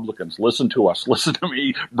like Republicans, listen to us, listen to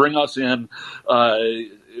me, bring us in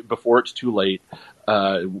before it's too late.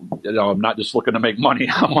 I'm not just looking to make money.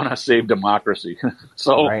 I want to save democracy.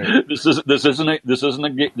 So this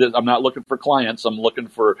isn't I'm not looking for clients. I'm looking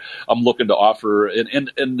to offer,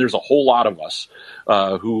 and there's a whole lot of us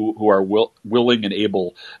who are willing and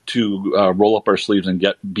able to roll up our sleeves and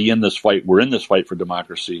be in this fight. We're in this fight for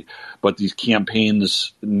democracy, but these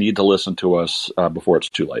campaigns need to listen to us before it's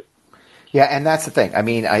too late. Yeah, and that's the thing. I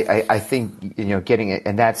mean, I think getting it,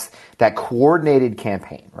 and that's that coordinated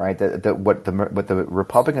campaign, right? What the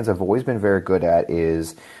Republicans have always been very good at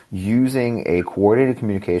is using a coordinated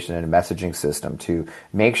communication and a messaging system to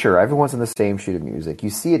make sure everyone's in the same sheet of music. You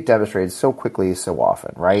see it demonstrated so quickly, so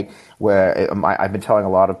often, right? Where I've been telling a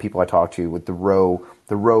lot of people I talk to with the Roe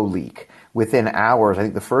leak. Within hours, I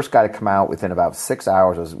think the first guy to come out within about 6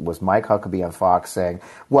 hours was Mike Huckabee on Fox saying,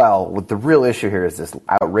 well, what the real issue here is this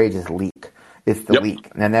outrageous leak. It's the leak.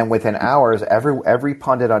 And then within hours, every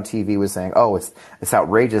pundit on TV was saying, oh, it's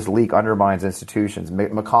outrageous leak undermines institutions.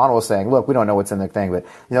 McConnell was saying, look, we don't know what's in the thing, but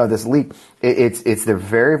this leak, they're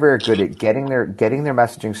very, very good at getting their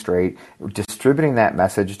messaging straight, distributing that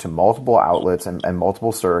message to multiple outlets and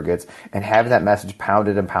multiple surrogates, and having that message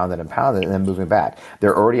pounded and pounded and pounded, and then moving back.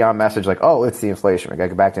 They're already on message like, oh, it's the inflation. We got to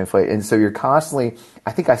go back to inflation. And so you're constantly,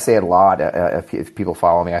 I think I say it a lot, if people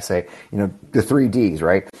follow me, I say, the 3 Ds,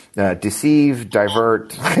 right? Deceive, divert,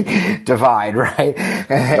 divide, right?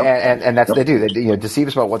 And that's what they do. They deceive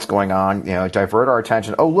us about what's going on, divert our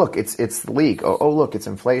attention. Oh, look, it's the leak. Oh, look, it's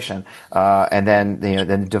inflation. And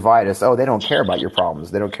then divide us. Oh, they don't care about your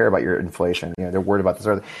problems. They don't care about your inflation. They're worried about this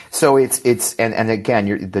or that. So and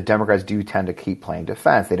again, the Democrats do tend to keep playing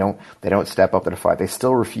defense. They don't step up to the fight. They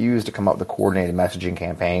still refuse to come up with a coordinated messaging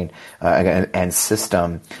campaign and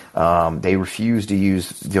system. They refuse to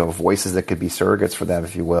use voices that could be surrogates for them,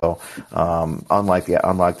 if you will. Unlike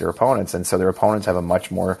their opponents, and so their opponents have a much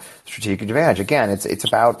more strategic advantage. Again, it's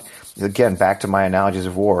about, again, back to my analogies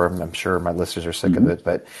of war. I'm sure my listeners are sick of it,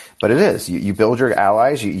 but it is. You build your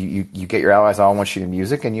allies, you get your allies all on one sheet of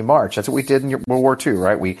music, and you march. That's what we did in World War II,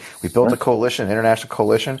 right? We built a coalition, an international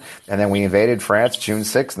coalition, and then we invaded France June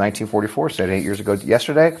 6, 1944, so 8 years ago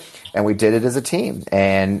yesterday, and we did it as a team,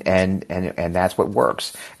 and that's what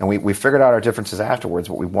works. And we figured out our differences afterwards,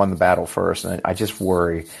 but we won the battle first, and I just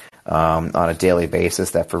worry on a daily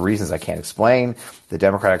basis that for reasons I can't explain, the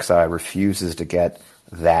Democratic side refuses to get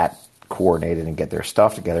that coordinated and get their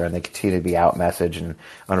stuff together, and they continue to be out-messaged. And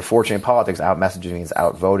unfortunately, in politics, out-messaging means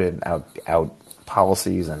out-voted, out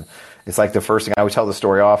policies. And it's like the first thing, I would tell the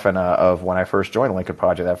story often of when I first joined the Lincoln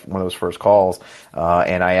Project, that one of those first calls,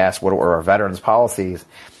 and I asked what were our veterans' policies.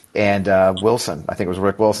 And Wilson, I think it was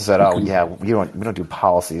Rick Wilson, said, "Oh yeah, we don't do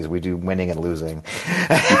policies. We do winning and losing,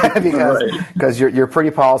 because your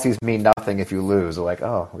pretty policies mean nothing if you lose." They're like,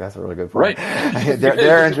 "Oh, that's a really good point." Right.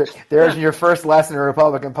 there's your first lesson in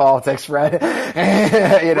Republican politics, Fred.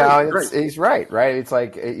 He's right. It's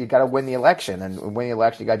like you got to win the election, and win the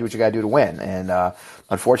election, you got to do what you got to do to win. And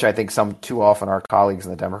unfortunately, I think too often our colleagues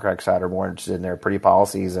on the Democratic side are more interested in their pretty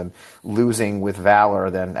policies and losing with valor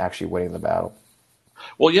than actually winning the battle.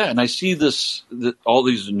 Well, yeah, and I see all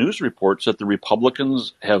these news reports that the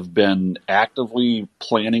Republicans have been actively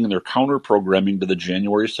planning their counter-programming to the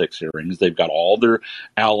January 6 hearings. They've got all their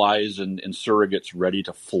allies and surrogates ready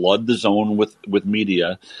to flood the zone with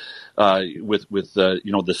media, with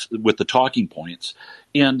the talking points.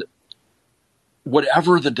 And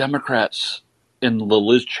whatever the Democrats and the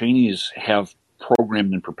Liz Cheneys have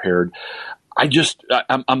programmed and prepared,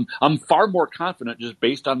 I'm far more confident, just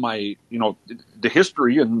based on my the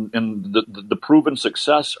history and the proven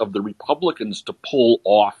success of the Republicans to pull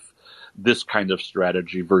off this kind of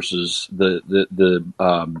strategy versus the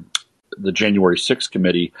January 6th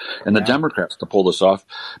committee and the Democrats to pull this off,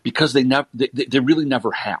 because they really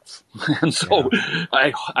never have. And so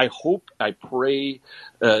I hope, I pray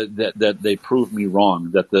that they prove me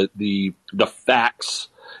wrong, that the facts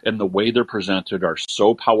and the way they're presented are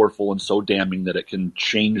so powerful and so damning that it can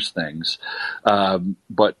change things.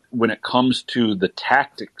 But when it comes to the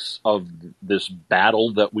tactics of this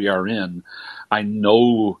battle that we are in, I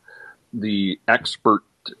know the expert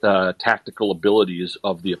tactical abilities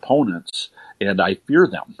of the opponents, and I fear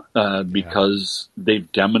them because they've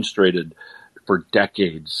demonstrated for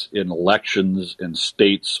decades in elections in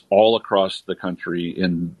states all across the country,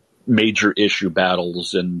 in major issue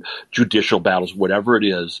battles and judicial battles, whatever it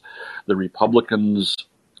is, the Republicans,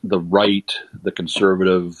 the right, the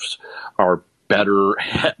conservatives are better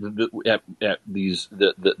at these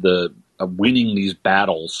the winning these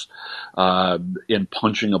battles in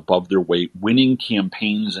punching above their weight, winning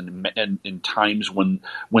campaigns and in times when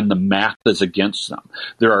the math is against them.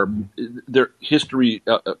 Their history,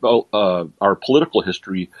 our political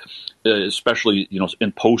history, especially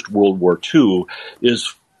in post World War II,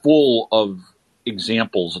 is full of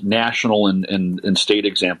examples, national and state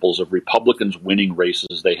examples of Republicans winning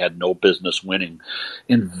races they had no business winning.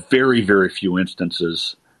 In very, very few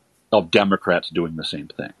instances of Democrats doing the same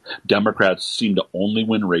thing. Democrats seem to only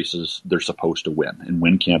win races they're supposed to win, and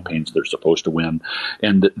win campaigns they're supposed to win.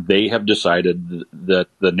 And they have decided that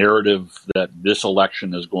the narrative that this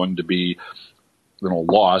election is going to be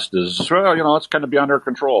lost is, well, it's kind of beyond our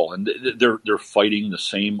control. And they're fighting the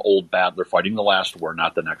same old battle. They're fighting the last war,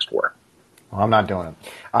 not the next war. Well, I'm not doing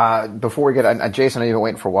it. Before we get Jason, I've been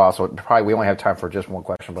waiting for a while, so probably we only have time for just one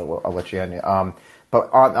question, but I'll let you in.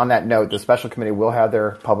 But on that note, the special committee will have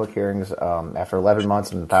their public hearings after 11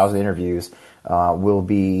 months and 1,000 interviews. Will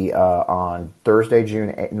be on Thursday,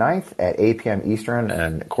 June 9th at 8 p.m. Eastern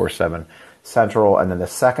and, of course, 7 Central. And then the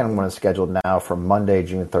second one is scheduled now for Monday,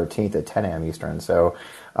 June 13th at 10 a.m. Eastern. So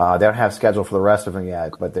they don't have schedule for the rest of them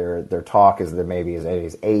yet, but their talk is that maybe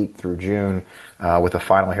is 8 through June with a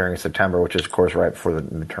final hearing in September, which is, of course, right before the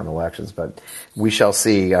midterm elections. But we shall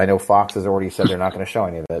see. I know Fox has already said they're not going to show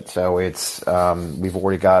any of it. So it's we've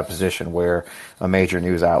already got a position where a major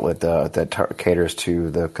news outlet that caters to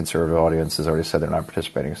the conservative audience has already said they're not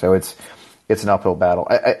participating. So it's an uphill battle.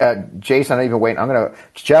 Jason, I'm not even waiting.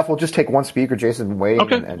 Jeff, we'll just take one speaker. Jason's been waiting.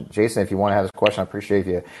 Okay. And Jason, if you want to have a question, I appreciate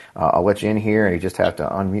you. I'll let you in here, and you just have to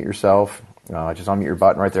unmute yourself. Just unmute your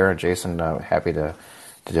button right there. And Jason, happy to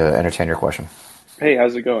entertain your question. Hey,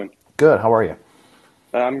 how's it going? Good. How are you?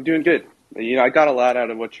 I'm doing good. I got a lot out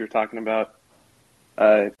of what you're talking about.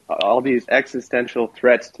 All these existential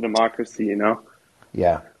threats to democracy,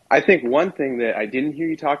 Yeah. I think one thing that I didn't hear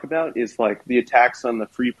you talk about is like the attacks on the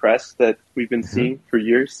free press that we've been seeing for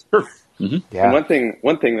years. Sure. Mm-hmm. Yeah. And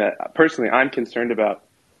one thing that personally I'm concerned about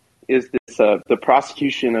is this the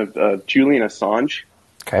prosecution of Julian Assange.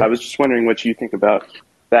 Okay. I was just wondering what you think about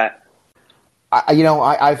that. I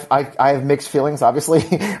have mixed feelings, obviously.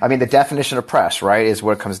 I mean, the definition of press, right, is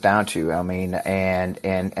what it comes down to. I mean,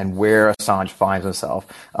 and where Assange finds himself.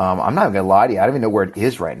 I'm not going to lie to you. I don't even know where it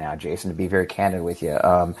is right now, Jason, to be very candid with you.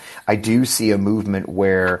 I do see a movement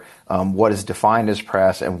where what is defined as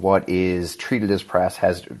press and what is treated as press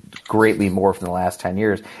has greatly morphed in the last 10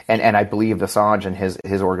 years. And I believe Assange and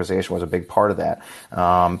his organization was a big part of that.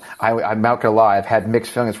 I'm not going to lie. I've had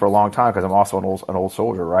mixed feelings for a long time because I'm also an old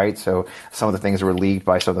soldier, right? So some of the things that were leaked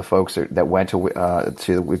by some of the folks that went to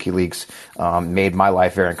WikiLeaks made my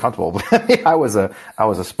life very uncomfortable. I was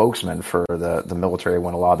a spokesman for the military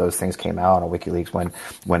when a lot of those things came out on WikiLeaks.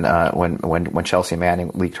 When Chelsea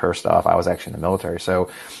Manning leaked her stuff, I was actually in the military. So,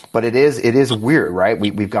 but it is weird, right?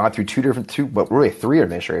 We've gone through but really three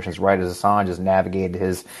administrations, right? As Assange has navigated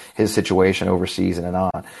his situation overseas and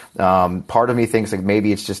on. Part of me thinks like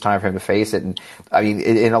maybe it's just time for him to face it. And I mean,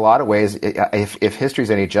 in a lot of ways, if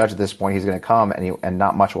history's any judge at this point, he's going to come and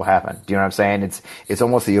not much will happen. Do you know what I'm saying? It's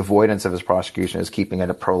almost the avoidance of his prosecution is keeping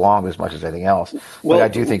it prolonged as much as anything else. Well, but I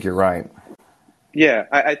do think you're right. Yeah,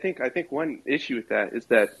 I think one issue with that is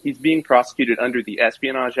that he's being prosecuted under the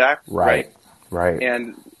Espionage Act, right? Right.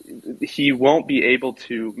 And he won't be able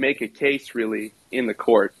to make a case really in the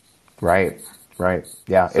court. Right.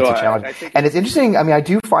 Yeah, so it's a challenge. And it's interesting. I mean, I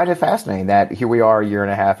do find it fascinating that here we are a year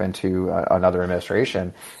and a half into another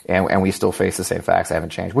administration and we still face the same facts that haven't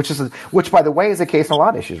changed, which, by the way, is the case in a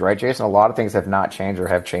lot of issues, right, Jason? A lot of things have not changed or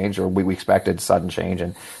have changed, or we expected sudden change,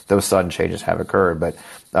 and those sudden changes have occurred. But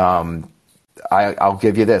I'll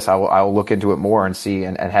give you this. I'll look into it more and see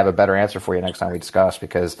and have a better answer for you next time we discuss,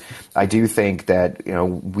 because I do think that,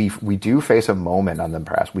 we do face a moment on the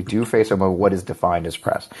press. We do face a moment what is defined as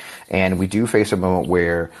press. And we do face a moment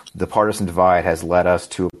where the partisan divide has led us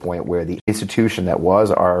to a point where the institution that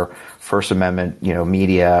was our First Amendment,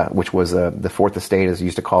 media, which was the fourth estate, as you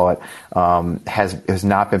used to call it, has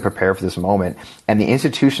not been prepared for this moment. And the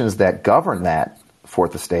institutions that govern that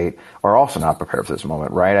fourth estate are also not prepared for this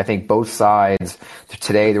moment, right? I think both sides.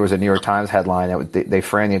 Today there was a New York Times headline that they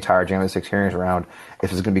framed the entire January 6 hearings around if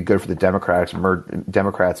it's going to be good for the Democrats'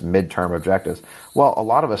 midterm objectives. Well, a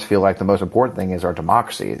lot of us feel like the most important thing is our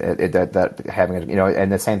democracy. That having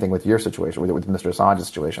and the same thing with your situation, with Mr. Assange's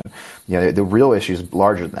situation. The real issue is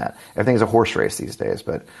larger than that. Everything is a horse race these days,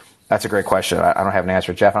 but. That's a great question. I don't have an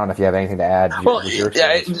answer, Jeff. I don't know if you have anything to add. Well,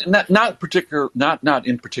 not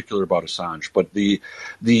in particular about Assange, but the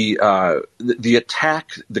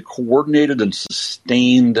attack, the coordinated and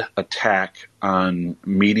sustained attack on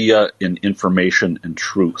media and information and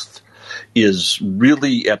truth, is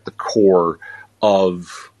really at the core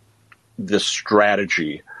of this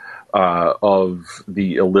strategy of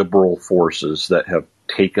the illiberal forces that have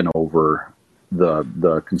taken over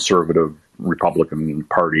the conservative Republican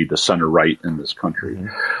Party, the center right in this country.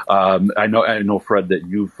 I know, Fred, that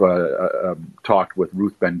you've talked with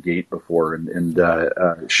Ruth Ben-Gate before, and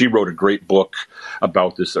she wrote a great book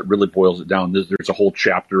about this that really boils it down. There's a whole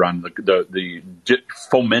chapter on the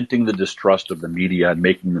fomenting the distrust of the media and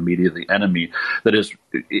making the media the enemy. That is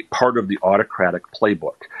part of the autocratic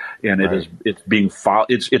playbook, and it's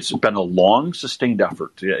been a long, sustained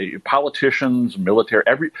effort. Politicians,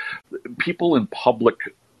 military, people in public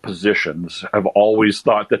positions have always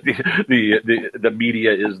thought that the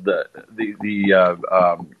media is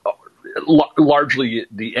largely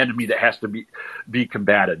the enemy that has to be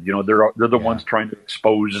combated. They're the ones trying to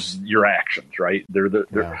expose your actions, right?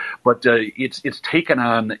 But it's taken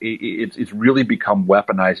on. It's really become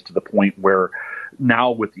weaponized to the point where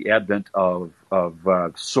now, with the advent of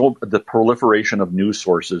the proliferation of news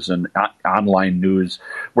sources and online news,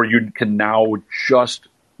 where you can now just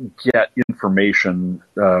get information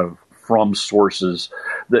from sources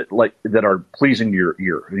that are pleasing to your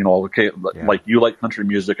ear. Like you like country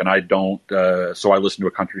music and I don't, so I listen to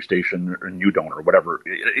a country station and you don't, or whatever.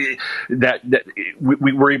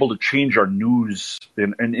 We were able to change our news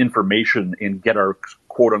and information and get our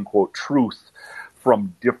quote unquote truth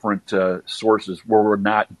from different sources, where we're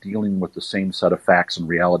not dealing with the same set of facts and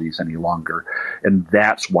realities any longer. And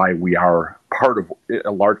that's why we are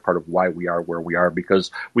a large part of why we are where we are,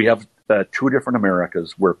 because we have two different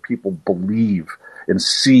Americas where people believe and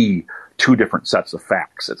see two different sets of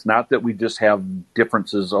facts. It's not that we just have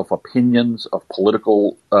differences of opinions, of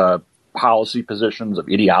political policy positions, of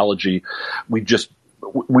ideology.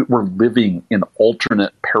 We're living in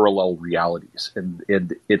alternate parallel realities, and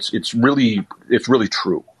it's really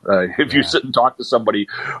true. If you sit and talk to somebody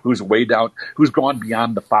who's gone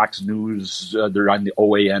beyond the Fox News, they're on the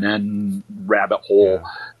OANN rabbit hole.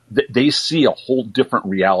 They see a whole different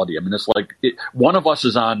reality. I mean, it's like one of us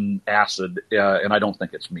is on acid, and I don't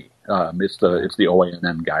think it's me. It's the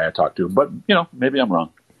OANN guy I talked to, but maybe I'm wrong.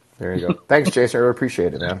 There you go. Thanks, Jason. I really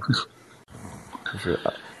appreciate it, man.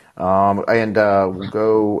 We'll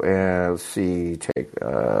go and let's see.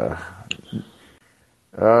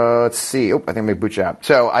 Let's see. Oh, I think we boot you out.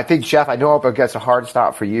 So I think, Jeff, I know if it gets a hard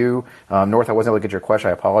stop for you. North, I wasn't able to get your question.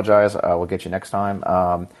 I apologize. We'll get you next time.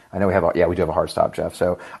 I know we do have a hard stop, Jeff.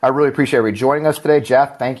 So I really appreciate everybody joining us today.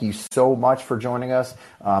 Jeff, thank you so much for joining us.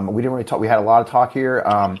 We didn't really talk. We had a lot of talk here.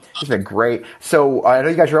 It's been great. So I know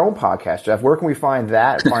you got your own podcast, Jeff. Where can we find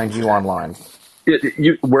that? Find you online?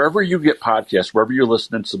 Wherever you get podcasts, wherever you're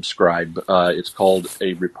listening, subscribe. It's called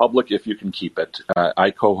A Republic If You Can Keep It. I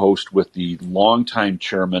co-host with the longtime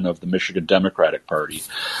chairman of the Michigan Democratic Party.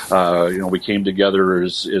 We came together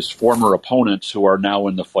as former opponents who are now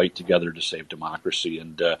in the fight together to save democracy.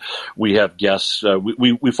 And we have guests.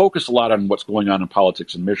 We focus a lot on what's going on in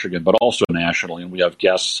politics in Michigan, but also nationally. And we have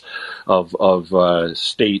guests of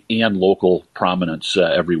state and local prominence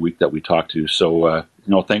every week that we talk to. So,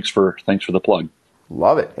 thanks for the plug.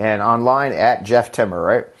 Love it. And online at Jeff Timmer,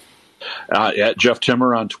 right? At Jeff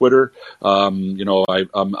Timmer on Twitter. I'm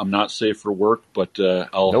not safe for work, but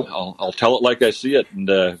I'll tell it like I see it, and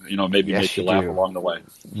maybe make you laugh along the way.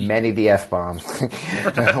 Many of the F-bombs.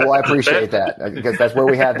 Well, I appreciate that, because that's where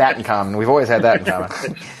we have that in common. We've always had that in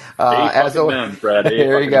common. As always, Brad.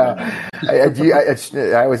 There you go.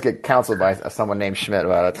 I always get counseled by someone named Schmidt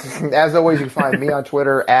about it. As always, you can find me on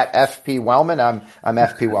Twitter at FP Wellman. I'm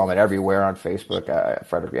FP Wellman everywhere on Facebook,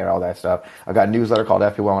 Frederick, and all that stuff. I've got a newsletter called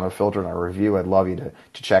FP Wellman Unfiltered and a review. I'd love you to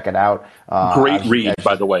check it out. Great read,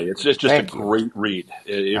 by the way. It's just a great read.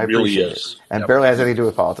 It really is. And barely has anything to do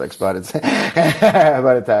with politics, but it's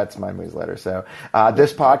that's my newsletter. So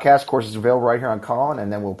this podcast, of course, is available right here on Colin,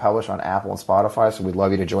 and then we'll publish on Apple and Spotify. So we'd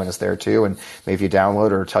love you to join us there too, and maybe if you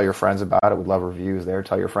download or tell your friends about it. We'd love reviews there.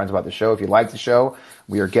 Tell your friends about the show. If you like the show,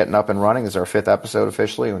 we are getting up and running. This is our 5th episode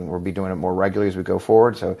officially, and we'll be doing it more regularly as we go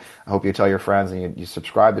forward. So I hope you tell your friends and you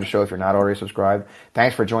subscribe to the show if you're not already subscribed.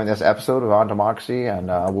 Thanks for joining this episode of On Democracy, and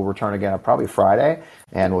we'll return again probably Friday,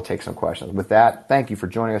 and we'll take some questions. With that, thank you for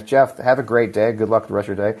joining us. Jeff, have a great day. Good luck the rest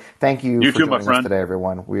of your day. Thank you for joining us today,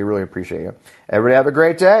 everyone. We really appreciate you. Everybody have a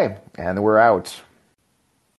great day, and we're out.